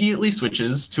immediately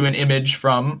switches to an image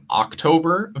from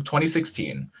October of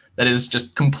 2016 that is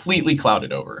just completely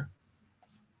clouded over.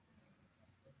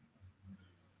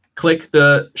 Click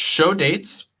the Show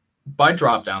Dates by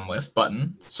drop-down list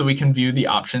button so we can view the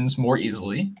options more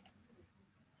easily.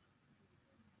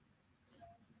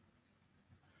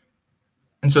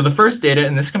 And so the first data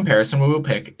in this comparison we will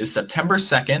pick is September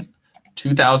 2nd,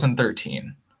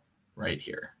 2013, right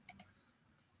here.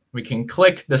 We can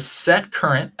click the Set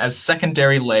Current as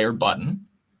Secondary Layer button.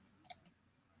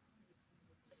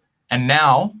 And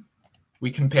now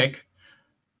we can pick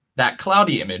that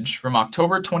cloudy image from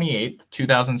October 28th,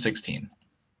 2016.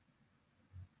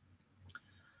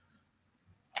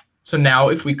 So now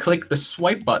if we click the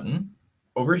Swipe button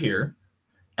over here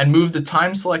and move the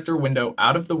time selector window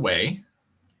out of the way,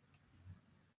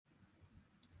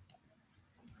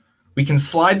 we can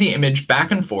slide the image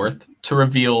back and forth to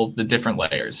reveal the different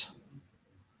layers.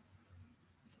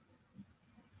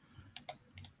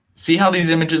 See how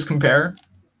these images compare?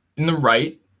 In the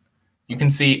right, you can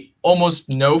see almost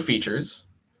no features,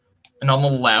 and on the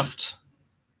left,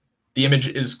 the image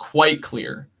is quite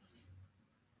clear.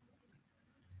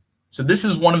 So this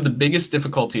is one of the biggest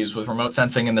difficulties with remote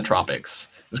sensing in the tropics,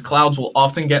 as clouds will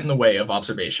often get in the way of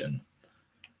observation.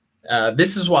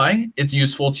 This is why it's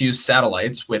useful to use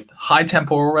satellites with high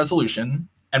temporal resolution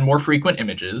and more frequent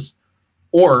images,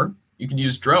 or you can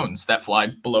use drones that fly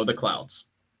below the clouds.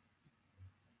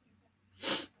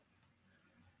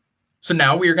 So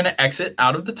now we are going to exit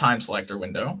out of the time selector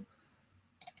window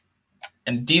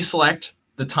and deselect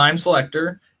the time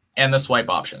selector and the swipe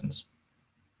options.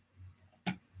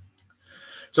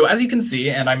 So as you can see,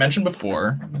 and I mentioned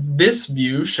before, this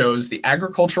view shows the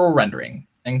agricultural rendering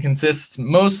and consists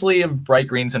mostly of bright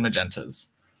greens and magentas.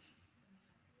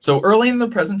 So early in the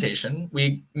presentation,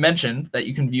 we mentioned that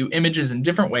you can view images in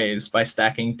different ways by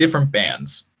stacking different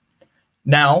bands.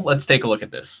 Now let's take a look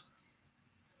at this.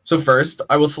 So first,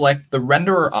 I will select the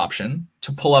renderer option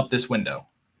to pull up this window.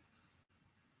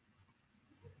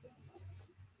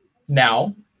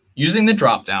 Now, using the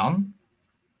drop-down,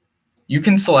 you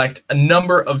can select a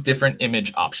number of different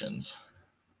image options.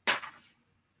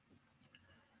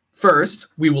 First,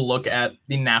 we will look at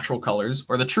the natural colors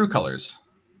or the true colors.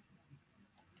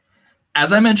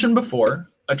 As I mentioned before,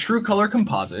 a true color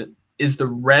composite is the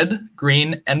red,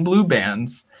 green, and blue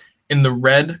bands in the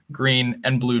red, green,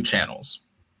 and blue channels.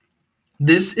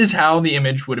 This is how the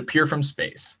image would appear from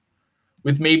space,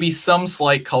 with maybe some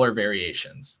slight color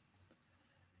variations.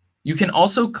 You can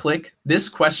also click this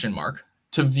question mark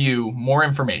to view more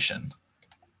information.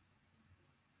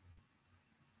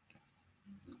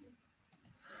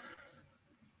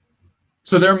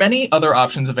 So there are many other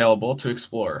options available to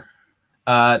explore.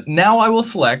 Now I will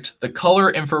select the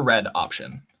color infrared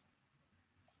option.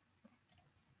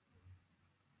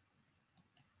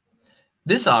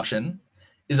 This option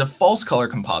is a false color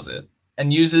composite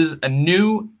and uses a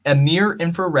near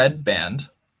infrared band,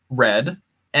 red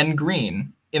and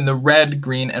green, in the red,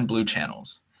 green, and blue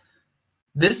channels.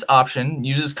 This option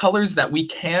uses colors that we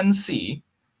can see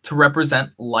to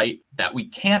represent light that we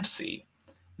can't see.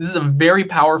 This is a very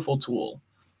powerful tool.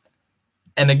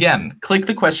 And again, click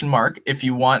the question mark if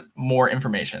you want more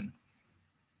information.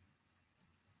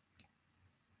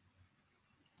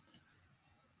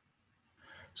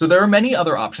 So there are many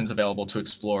other options available to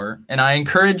explore, and I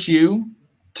encourage you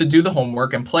to do the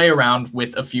homework and play around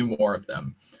with a few more of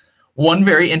them. One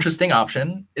very interesting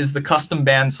option is the custom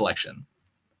band selection.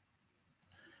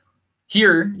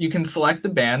 Here, you can select the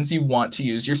bands you want to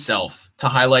use yourself to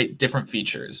highlight different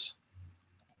features.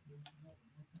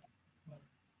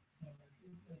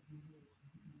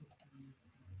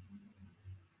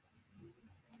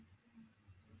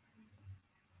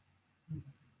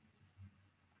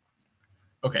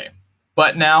 Okay,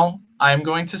 but now I'm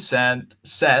going to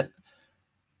set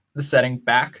the setting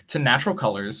back to natural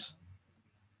colors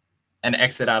and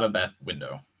exit out of that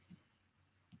window.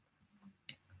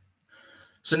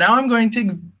 So now I'm going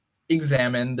to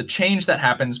examine the change that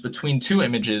happens between two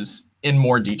images in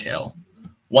more detail.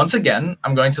 Once again,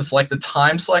 I'm going to select the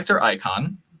time selector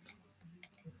icon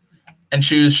and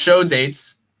choose Show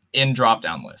Dates in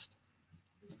drop-down list,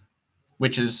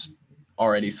 which is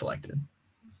already selected.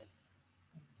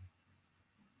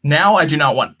 Now I do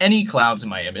not want any clouds in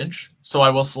my image, so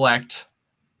I will select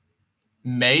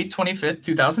May 25th,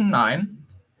 2009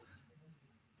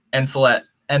 and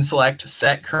select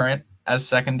Set Current as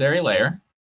secondary layer.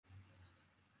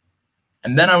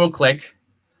 And then I will click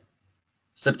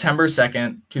September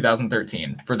 2nd,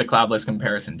 2013 for the cloudless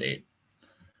comparison date.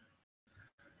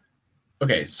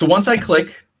 Okay, so once I click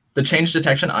the change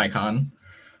detection icon,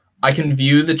 I can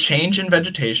view the change in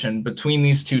vegetation between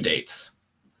these two dates.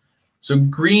 So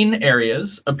green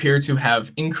areas appear to have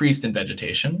increased in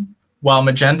vegetation, while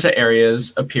magenta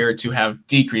areas appear to have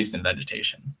decreased in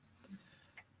vegetation.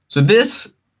 So this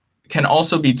can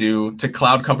also be due to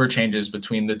cloud cover changes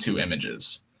between the two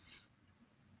images.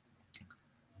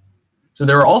 So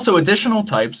there are also additional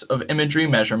types of imagery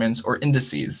measurements or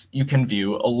indices you can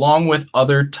view along with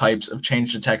other types of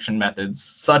change detection methods,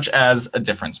 such as a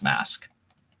difference mask.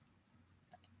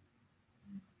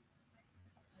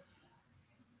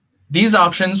 These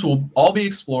options will all be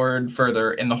explored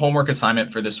further in the homework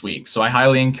assignment for this week, so I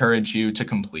highly encourage you to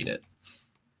complete it.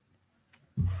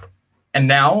 And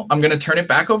now I'm going to turn it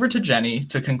back over to Jenny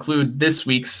to conclude this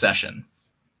week's session.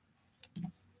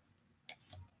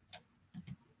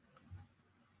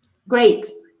 Great.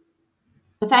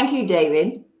 Thank you,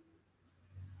 David.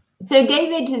 So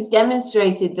David has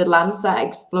demonstrated the Landsat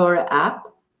Explorer app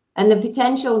and the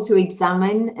potential to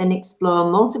examine and explore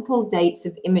multiple dates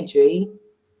of imagery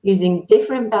using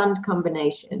different band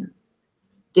combinations,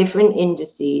 different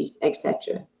indices,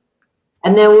 etc.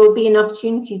 And there will be an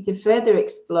opportunity to further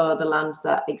explore the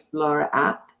Landsat Explorer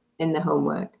app in the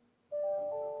homework.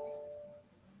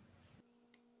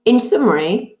 In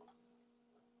summary,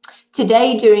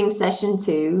 today during session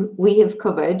 2, we have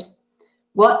covered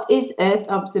what is Earth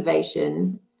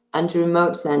observation and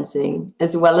remote sensing,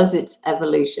 as well as its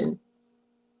evolution.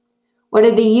 What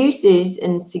are the uses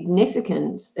and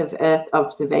significance of Earth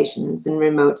observations and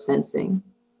remote sensing?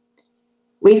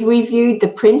 We've reviewed the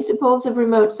principles of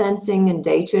remote sensing and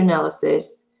data analysis,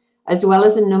 as well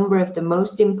as a number of the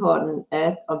most important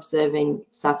Earth observing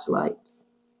satellites.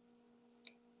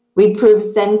 We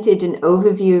presented an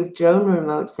overview of drone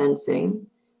remote sensing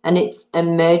and its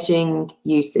emerging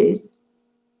uses.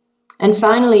 And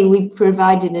finally, we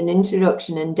provided an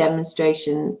introduction and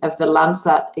demonstration of the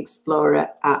Landsat Explorer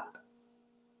app.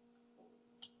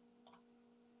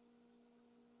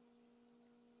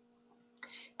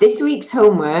 This week's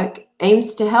homework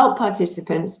aims to help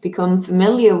participants become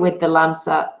familiar with the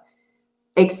Landsat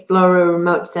Explorer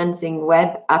remote sensing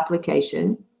web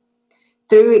application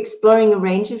through exploring a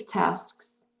range of tasks,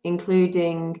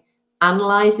 including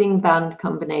analyzing band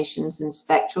combinations and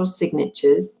spectral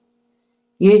signatures,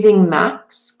 using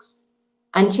masks,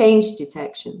 and change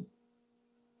detection.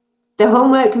 The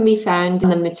homework can be found on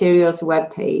the materials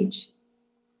webpage.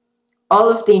 All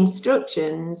of the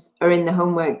instructions are in the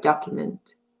homework document.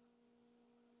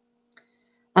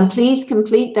 And please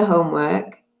complete the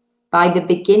homework by the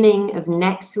beginning of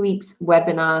next week's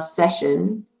webinar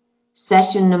session,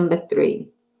 session number 3.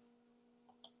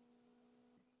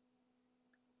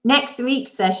 Next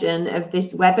week's session of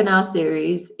this webinar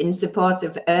series in support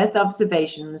of Earth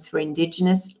observations for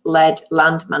Indigenous-Led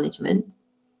land management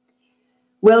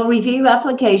will review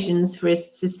applications for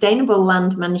sustainable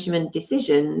land management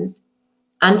decisions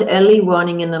and early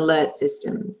warning and alert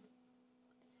systems.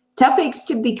 Topics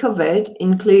to be covered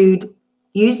include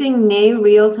using near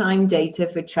real-time data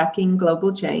for tracking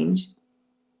global change,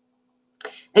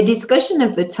 a discussion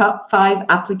of the top 5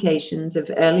 applications of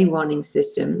early warning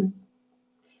systems,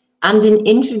 and an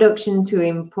introduction to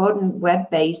important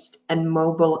web-based and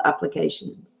mobile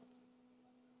applications.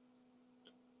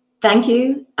 Thank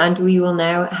you, and we will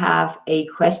now have a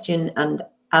question and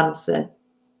answer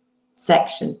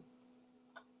section.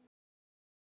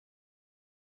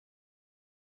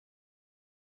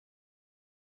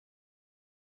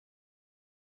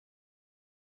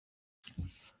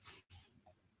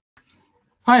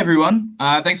 Hi everyone,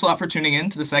 thanks a lot for tuning in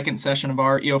to the second session of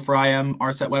our EO4IM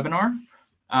ARSET webinar.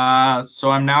 So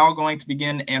I'm now going to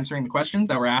begin answering the questions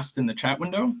that were asked in the chat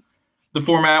window. The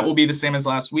format will be the same as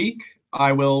last week.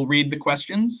 I will read the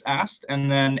questions asked and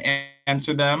then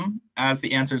answer them as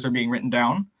the answers are being written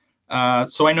down.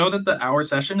 So I know that our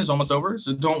session is almost over,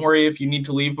 so don't worry if you need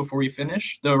to leave before we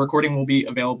finish. The recording will be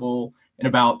available in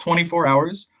about 24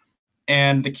 hours,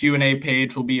 and the Q&A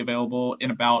page will be available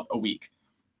in about a week.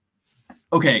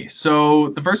 Okay,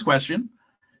 so the first question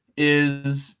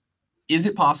is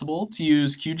it possible to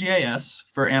use QGIS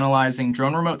for analyzing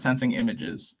drone remote sensing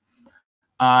images?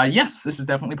 Yes, this is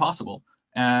definitely possible.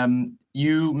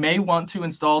 You may want to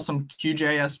install some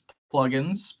QGIS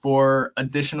plugins for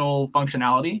additional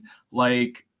functionality,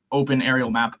 like Open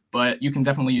Aerial Map, but you can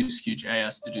definitely use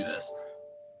QGIS to do this.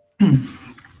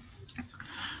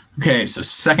 Okay, so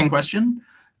second question.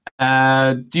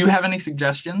 Do you have any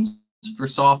suggestions for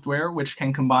software which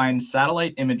can combine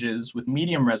satellite images with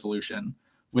medium resolution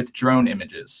with drone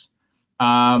images?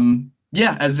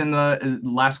 Yeah, as in the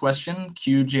last question,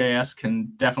 QGIS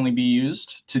can definitely be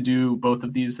used to do both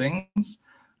of these things.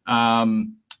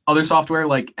 Other software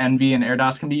like Envy and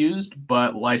AirDAS can be used,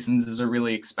 but licenses are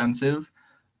really expensive.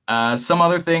 Some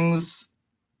other things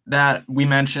that we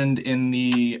mentioned in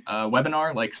the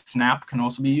webinar, like Snap, can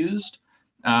also be used.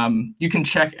 You can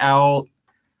check out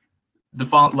the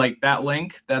font, like that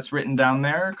link that's written down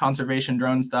there,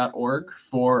 conservationdrones.org,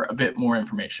 for a bit more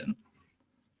information.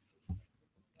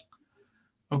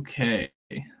 Okay,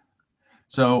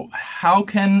 so how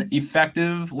can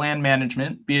effective land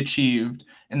management be achieved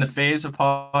in the phase of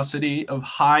paucity of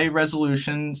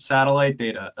high-resolution satellite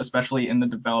data, especially in the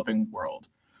developing world?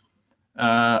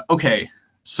 Okay,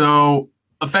 so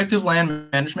effective land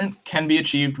management can be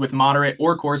achieved with moderate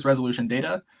or coarse resolution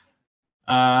data.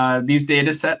 These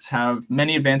data sets have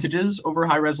many advantages over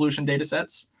high-resolution data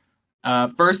sets.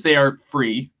 First, they are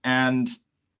free, and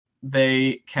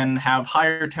they can have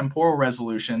higher temporal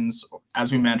resolutions,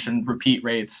 as we mentioned, repeat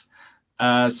rates,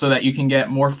 so that you can get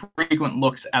more frequent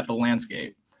looks at the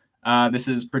landscape. This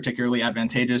is particularly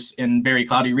advantageous in very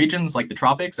cloudy regions like the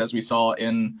tropics, as we saw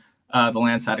in the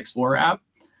Landsat Explorer app.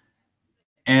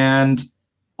 And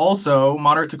also,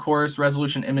 moderate to coarse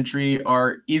resolution imagery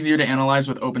are easier to analyze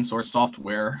with open source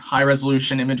software. High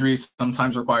resolution imagery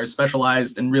sometimes requires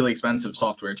specialized and really expensive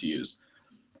software to use.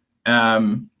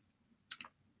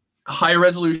 High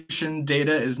resolution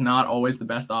data is not always the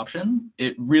best option.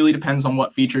 It really depends on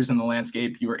what features in the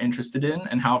landscape you are interested in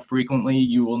and how frequently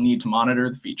you will need to monitor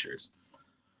the features.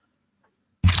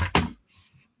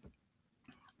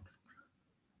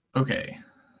 Okay,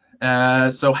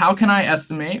 so how can I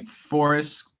estimate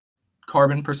forest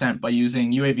carbon percent by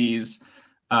using UAVs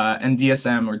and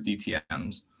DSM or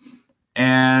DTMs?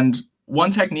 And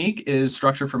one technique is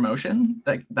structure for motion.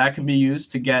 That can be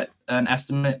used to get an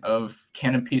estimate of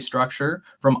canopy structure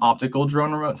from optical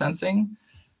drone remote sensing.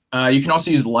 You can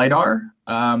also use LiDAR.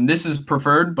 This is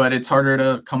preferred, but it's harder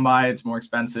to come by. It's more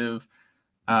expensive.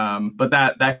 But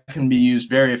that can be used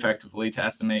very effectively to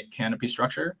estimate canopy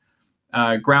structure.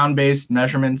 Ground-based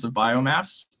measurements of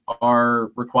biomass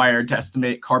are required to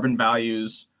estimate carbon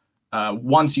values.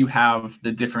 Once you have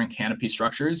the different canopy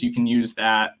structures, you can use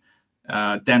that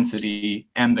density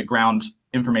and the ground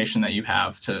information that you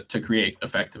have to create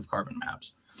effective carbon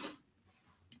maps.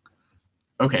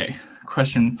 Okay,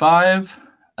 question 5.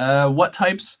 What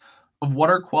types of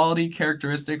water quality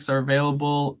characteristics are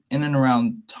available in and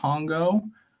around Tongo?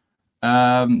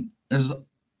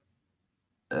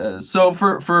 So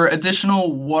for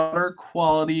additional water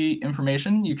quality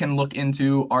information, you can look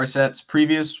into ARSET's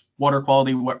previous water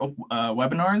quality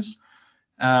webinars,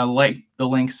 like the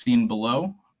link seen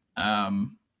below.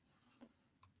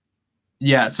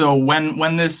 Yeah, so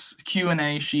when this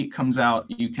Q&A sheet comes out,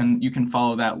 you can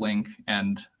follow that link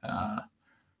and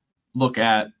look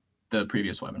at the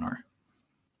previous webinar.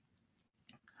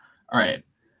 All right,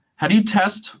 how do you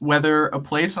test whether a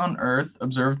place on Earth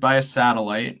observed by a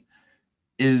satellite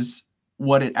is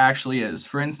what it actually is?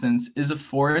 For instance, is a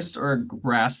forest or a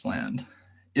grassland?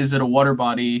 Is it a water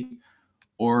body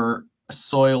or a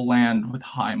soil land with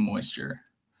high moisture?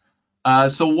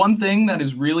 So one thing that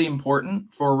is really important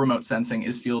for remote sensing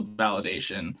is field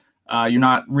validation. You're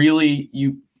not really,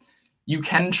 you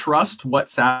can trust what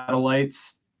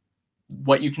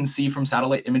you can see from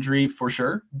satellite imagery for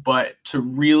sure, but to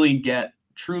really get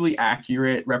truly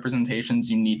accurate representations,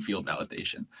 you need field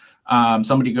validation.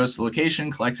 Somebody goes to the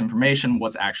location, collects information,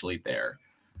 what's actually there.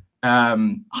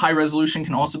 High resolution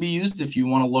can also be used if you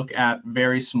want to look at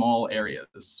very small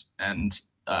areas and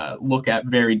look at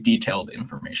very detailed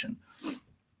information.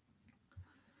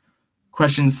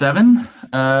 Question 7,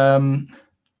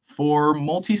 for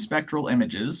multispectral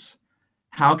images,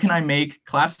 how can I make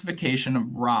classification of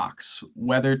rocks,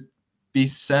 whether it be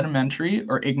sedimentary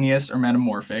or igneous or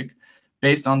metamorphic,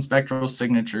 based on spectral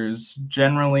signatures,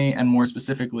 generally and more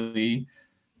specifically,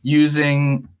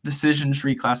 using decision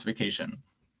tree classification?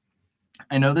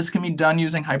 I know this can be done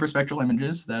using hyperspectral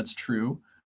images, that's true,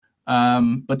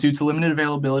 but due to limited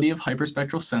availability of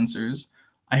hyperspectral sensors,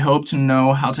 I hope to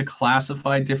know how to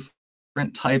classify different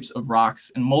types of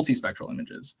rocks in multispectral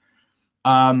images.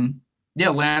 Yeah,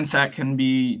 Landsat can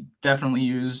be definitely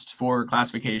used for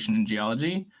classification in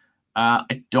geology.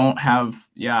 I don't have,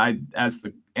 as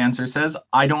the answer says,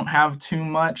 I don't have too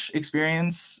much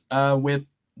experience with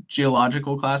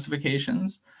geological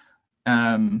classifications.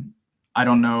 I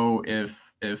don't know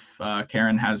if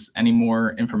Karen has any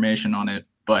more information on it,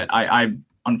 but I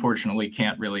unfortunately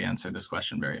can't really answer this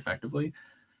question very effectively.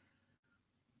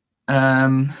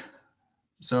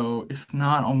 So if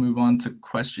not, I'll move on to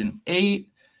question 8.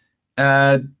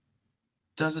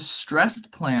 Does a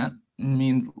stressed plant,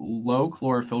 means low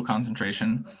chlorophyll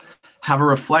concentration, have a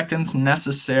reflectance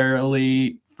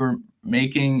necessarily for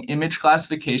making image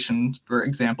classification, for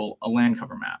example, a land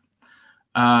cover map?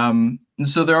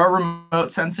 So there are remote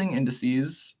sensing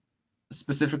indices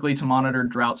specifically to monitor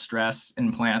drought stress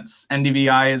in plants.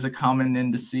 NDVI is a common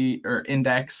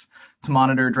index to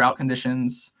monitor drought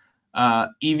conditions.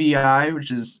 EVI,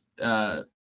 which is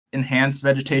Enhanced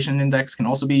Vegetation Index, can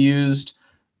also be used.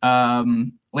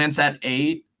 Landsat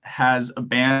 8 has a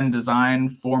band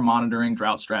designed for monitoring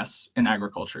drought stress in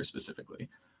agriculture specifically.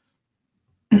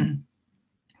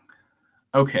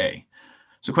 Okay,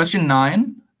 so question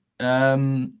 9.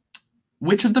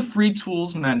 Which of the free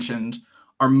tools mentioned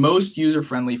are most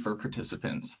user-friendly for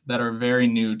participants that are very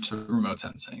new to remote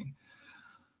sensing?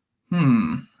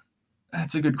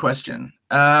 That's a good question.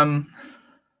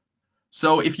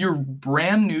 So if you're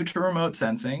brand new to remote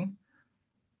sensing,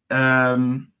 I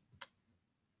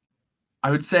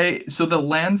would say, so the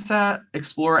Landsat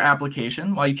Explorer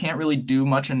application, while you can't really do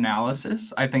much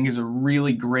analysis, I think is a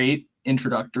really great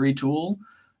introductory tool,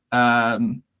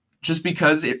 just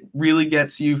because it really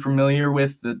gets you familiar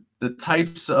with the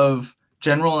types of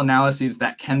general analyses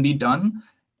that can be done,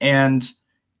 and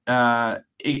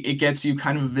it gets you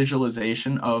kind of a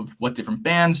visualization of what different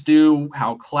bands do,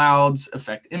 how clouds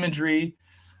affect imagery.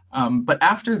 But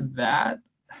after that,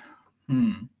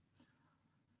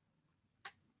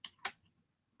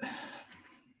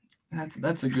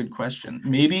 that's a good question.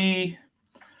 Maybe,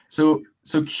 so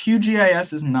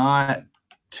QGIS is not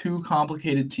too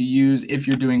complicated to use if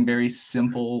you're doing very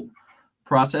simple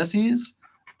processes.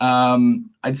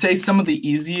 I'd say some of the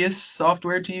easiest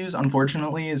software to use,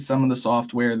 unfortunately, is some of the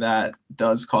software that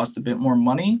does cost a bit more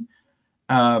money.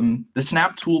 The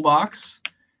Snap Toolbox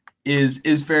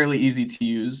is fairly easy to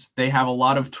use. They have a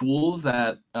lot of tools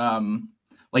that,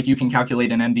 like you can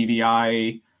calculate an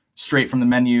NDVI straight from the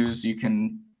menus. You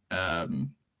can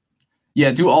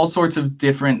Yeah, do all sorts of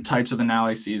different types of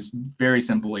analyses very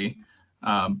simply.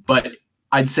 But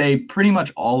I'd say pretty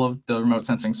much all of the remote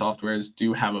sensing softwares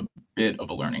do have a bit of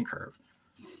a learning curve.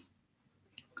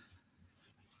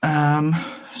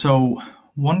 So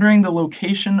wondering the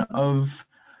location of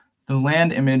the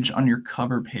land image on your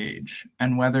cover page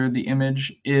and whether the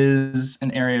image is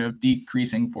an area of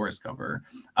decreasing forest cover.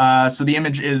 So the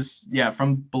image is, yeah,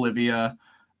 from Bolivia,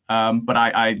 but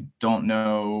I don't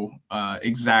know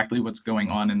exactly what's going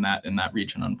on in that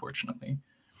region, unfortunately.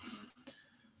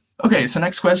 Okay, so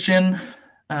next question.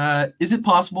 Is it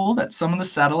possible that some of the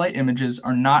satellite images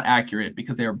are not accurate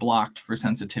because they are blocked for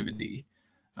sensitivity,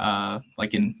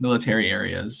 like in military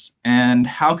areas? And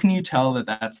how can you tell that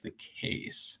that's the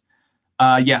case?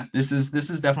 Yeah, this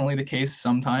is definitely the case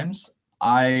sometimes.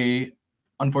 I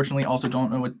unfortunately also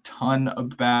don't know a ton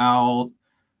about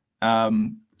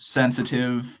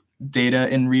sensitive data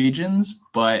in regions,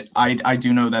 but I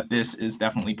do know that this is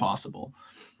definitely possible.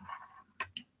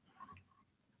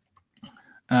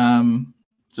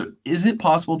 So is it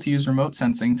possible to use remote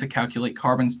sensing to calculate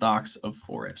carbon stocks of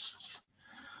forests?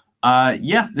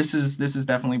 Yeah, this is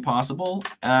definitely possible.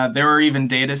 There are even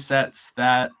data sets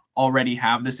that already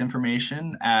have this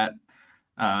information at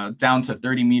down to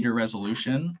 30-meter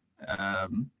resolution.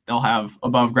 They'll have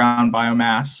above ground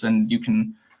biomass, and you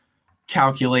can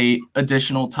calculate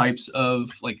additional types of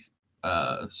like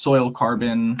soil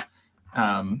carbon.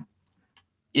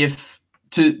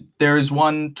 There's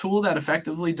one tool that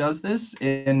effectively does this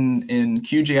in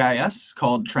QGIS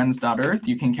called trends.earth.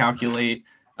 You can calculate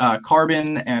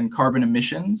carbon and carbon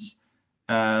emissions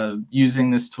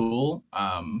using this tool.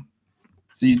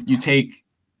 So you take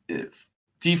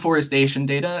deforestation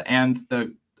data and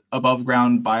the above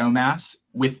ground biomass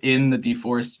within the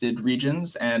deforested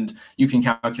regions, and you can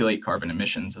calculate carbon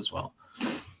emissions as well.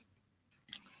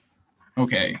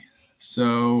 Okay,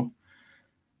 so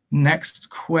next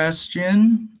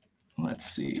question, let's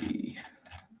see.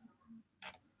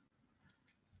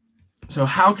 So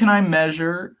how can I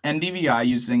measure NDVI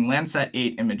using Landsat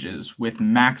 8 images with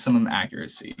maximum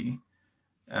accuracy?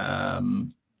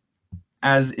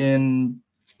 As in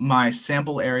my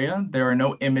sample area, there are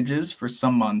no images for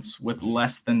some months with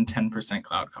less than 10%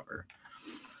 cloud cover.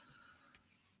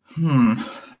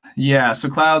 Yeah, so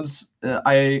clouds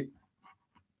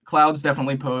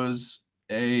definitely pose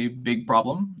a big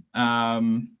problem.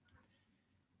 And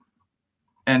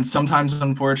sometimes,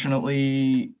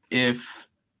 unfortunately,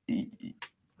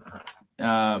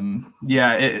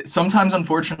 sometimes,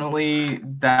 unfortunately,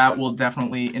 that will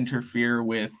definitely interfere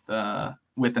with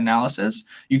analysis.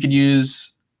 You could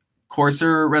use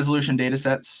coarser resolution data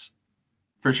sets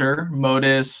for sure.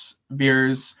 MODIS,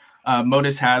 VIIRS.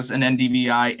 MODIS has an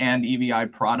NDVI and EVI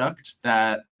product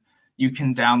that you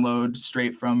can download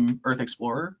straight from Earth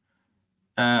Explorer.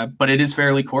 But it is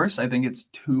fairly coarse. I think it's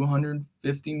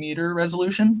 250-meter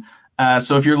resolution.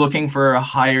 So if you're looking for a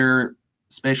higher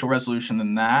spatial resolution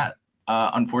than that,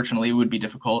 unfortunately, it would be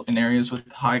difficult in areas with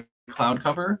high cloud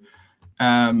cover.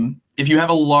 If you have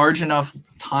a large enough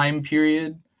time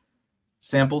period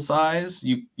sample size,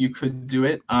 you could do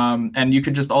it. And you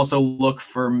could just also look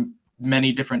for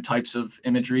many different types of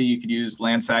imagery. You could use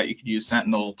Landsat, you could use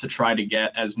Sentinel to try to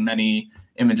get as many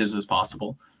images as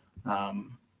possible.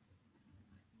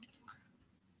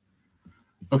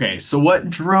 Okay, so what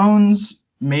drones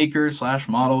maker /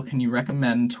 model can you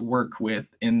recommend to work with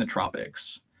in the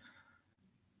tropics?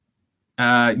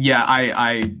 Yeah,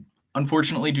 I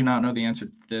unfortunately do not know the answer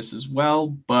to this as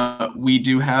well, but we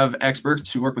do have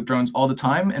experts who work with drones all the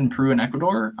time in Peru and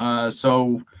Ecuador,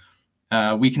 so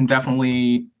we can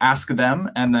definitely ask them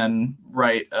and then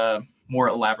write a more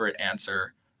elaborate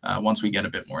answer once we get a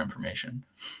bit more information.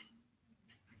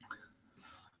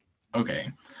 Okay,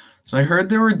 so I heard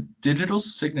there were digital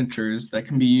signatures that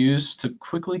can be used to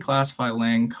quickly classify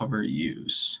land cover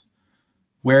use.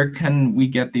 Where can we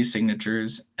get these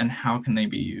signatures and how can they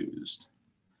be used?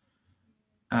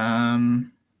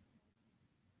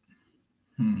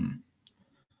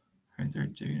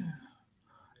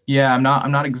 Yeah, I'm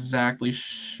not exactly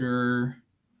sure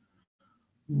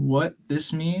what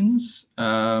this means.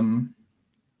 I'm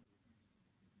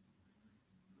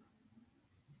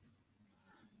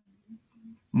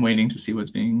waiting to see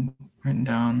what's being written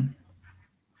down.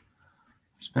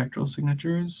 Spectral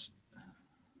signatures.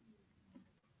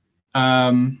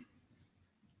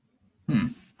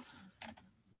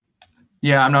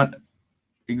 Yeah, I'm not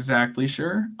exactly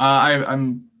sure.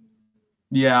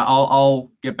 Yeah,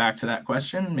 I'll get back to that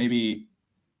question. Maybe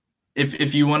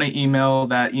if you want to email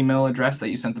that email address that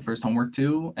you sent the first homework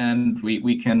to, and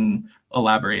we can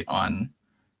elaborate on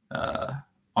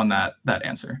that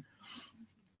answer.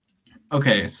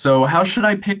 Okay, so how should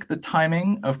I pick the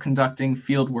timing of conducting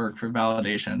field work for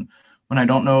validation when I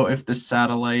don't know if the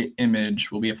satellite image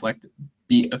will be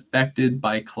affected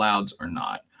by clouds or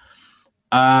not?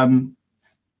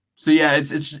 So yeah,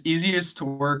 it's easiest to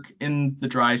work in the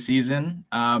dry season.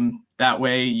 That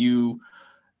way you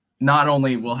not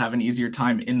only will have an easier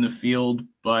time in the field,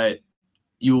 but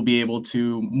you will be able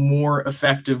to more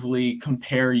effectively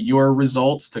compare your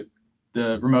results to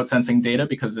the remote sensing data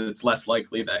because it's less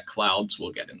likely that clouds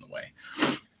will get in the way.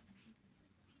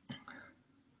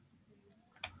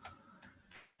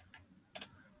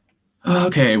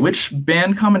 Okay, which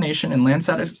band combination in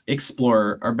Landsat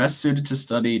Explorer are best suited to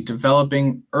study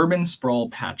developing urban sprawl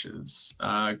patches,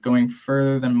 going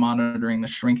further than monitoring the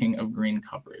shrinking of green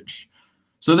coverage?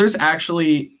 So there's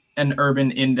actually an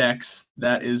urban index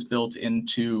that is built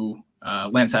into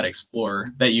Landsat Explorer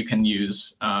that you can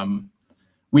use.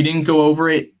 We didn't go over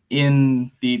it in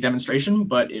the demonstration,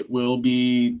 but it will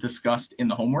be discussed in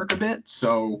the homework a bit,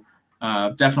 so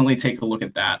definitely take a look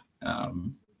at that.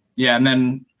 Yeah, and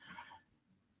then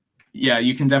yeah,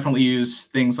 you can definitely use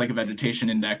things like a vegetation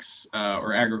index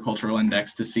or agricultural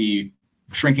index to see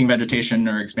shrinking vegetation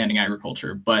or expanding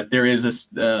agriculture, but there is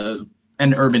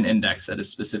an urban index that is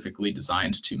specifically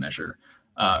designed to measure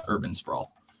urban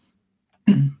sprawl.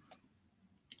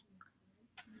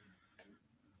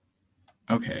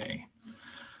 Okay.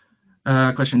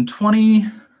 Question 20.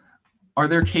 Are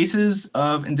there cases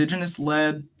of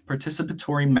Indigenous-led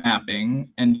participatory mapping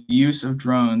and use of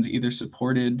drones either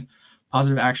supported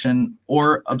positive action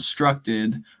or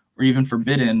obstructed or even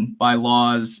forbidden by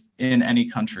laws in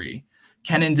any country?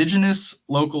 Can Indigenous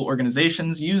local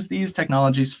organizations use these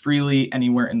technologies freely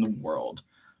anywhere in the world?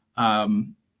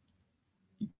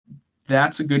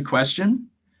 That's a good question.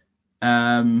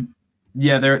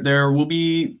 Yeah, there will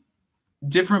be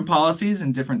different policies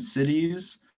in different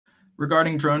cities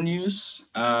regarding drone use.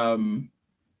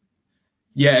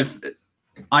 Yeah,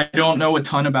 I don't know a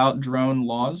ton about drone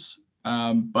laws,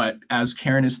 but as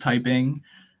Karen is typing,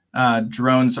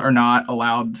 drones are not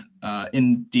allowed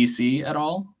in DC at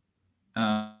all.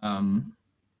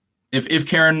 If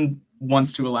Karen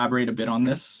wants to elaborate a bit on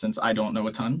this, since I don't know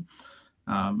a ton,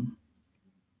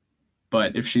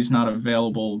 but if she's not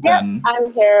available, then... Yep,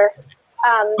 I'm here.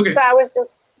 Okay. So I was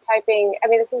just typing, I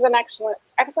mean, this is an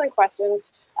excellent question.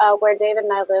 Where David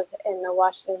and I live in the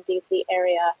Washington, D.C.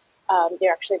 area,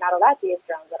 they're actually not allowed to use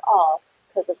drones at all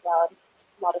because of a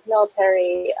lot of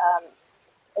military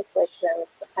installations,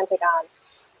 the Pentagon.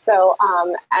 So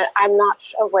I'm not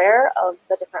aware of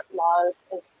the different laws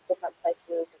in different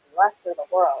places in the U.S. or the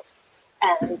world.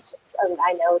 And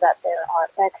I know that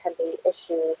there can be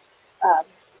issues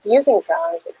using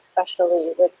drones,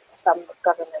 especially with some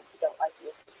governments who don't like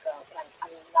using drones. And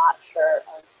I'm not sure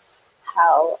of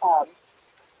how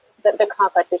the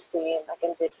conflict between like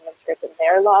indigenous groups and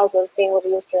their laws of being able to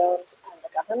use drones and the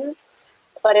government.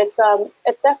 But it's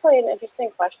definitely an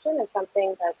interesting question and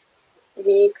something that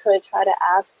we could try to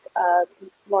ask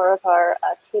more of our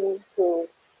team who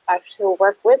actually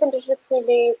work with indigenous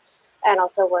communities and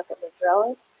also work with the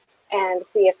drones and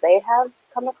see if they have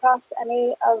come across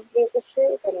any of these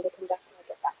issues, and we can definitely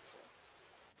get back to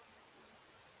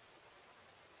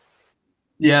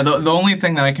you. Yeah, the only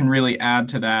thing that I can really add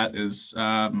to that is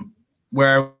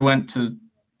where I went to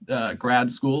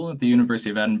grad school at the University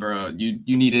of Edinburgh,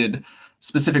 you needed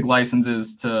specific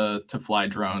licenses to fly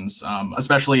drones,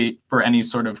 especially for any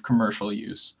sort of commercial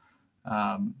use.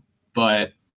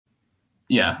 But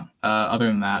yeah, other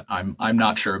than that, I'm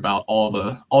not sure about all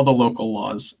the local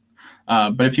laws.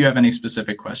 But if you have any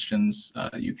specific questions,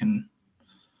 you can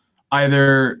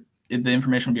either the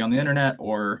information will be on the internet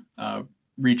or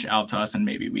reach out to us and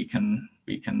maybe we can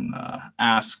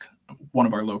ask one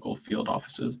of our local field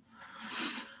offices.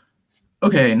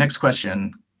 Okay, next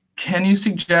question. Can you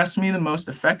suggest me the most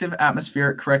effective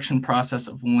atmospheric correction process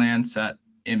of Landsat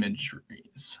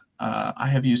imageries? I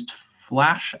have used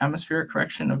flash atmospheric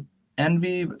correction of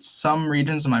Envy, but some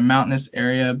regions of my mountainous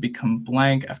area become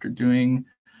blank after doing,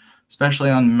 especially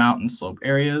on mountain slope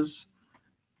areas.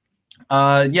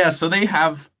 Yeah, so they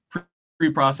have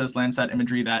pre-processed Landsat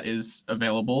imagery that is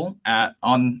available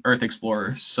on Earth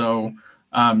Explorer. So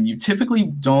you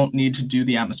typically don't need to do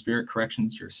the atmospheric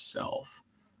corrections yourself.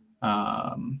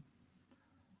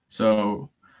 So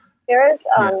there is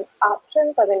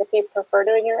options. I mean, if you prefer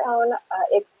doing your own,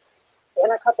 it's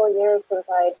in a couple of years since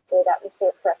I did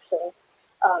atmospheric correction,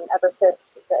 ever since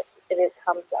that it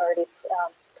comes already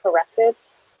corrected.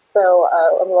 So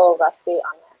I'm a little rusty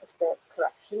on the atmospheric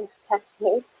corrections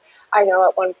technique. I know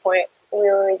at one point we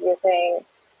were using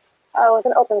with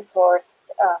an open source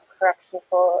correction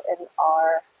tool in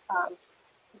R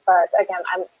But again,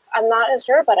 I'm not as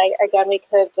sure. But again, we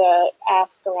could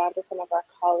ask around to some of our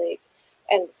colleagues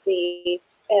and see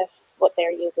if what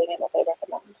they're using and what they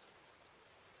recommend.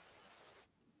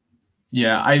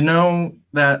 Yeah, I know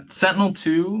that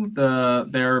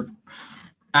Sentinel-2, their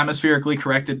atmospherically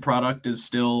corrected product is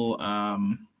still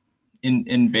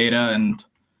in beta and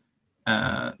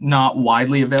not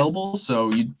widely available, so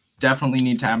you definitely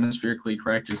need to atmospherically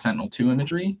correct your Sentinel-2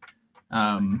 imagery.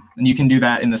 And you can do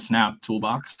that in the Snap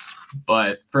toolbox.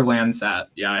 But for Landsat,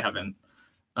 yeah, I haven't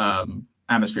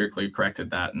atmospherically corrected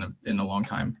that in a long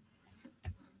time.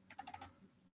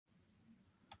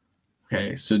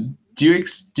 Okay, so do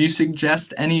you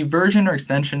suggest any version or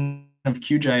extension of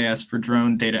QGIS for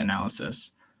drone data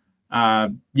analysis?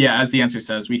 Yeah, as the answer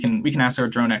says, we can ask our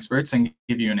drone experts and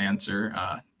give you an answer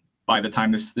by the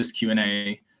time this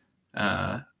Q&A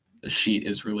sheet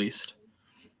is released.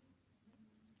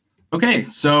 Okay,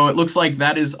 so it looks like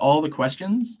that is all the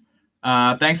questions.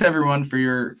 Thanks everyone for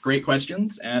your great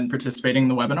questions and participating in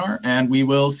the webinar, and we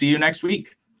will see you next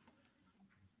week.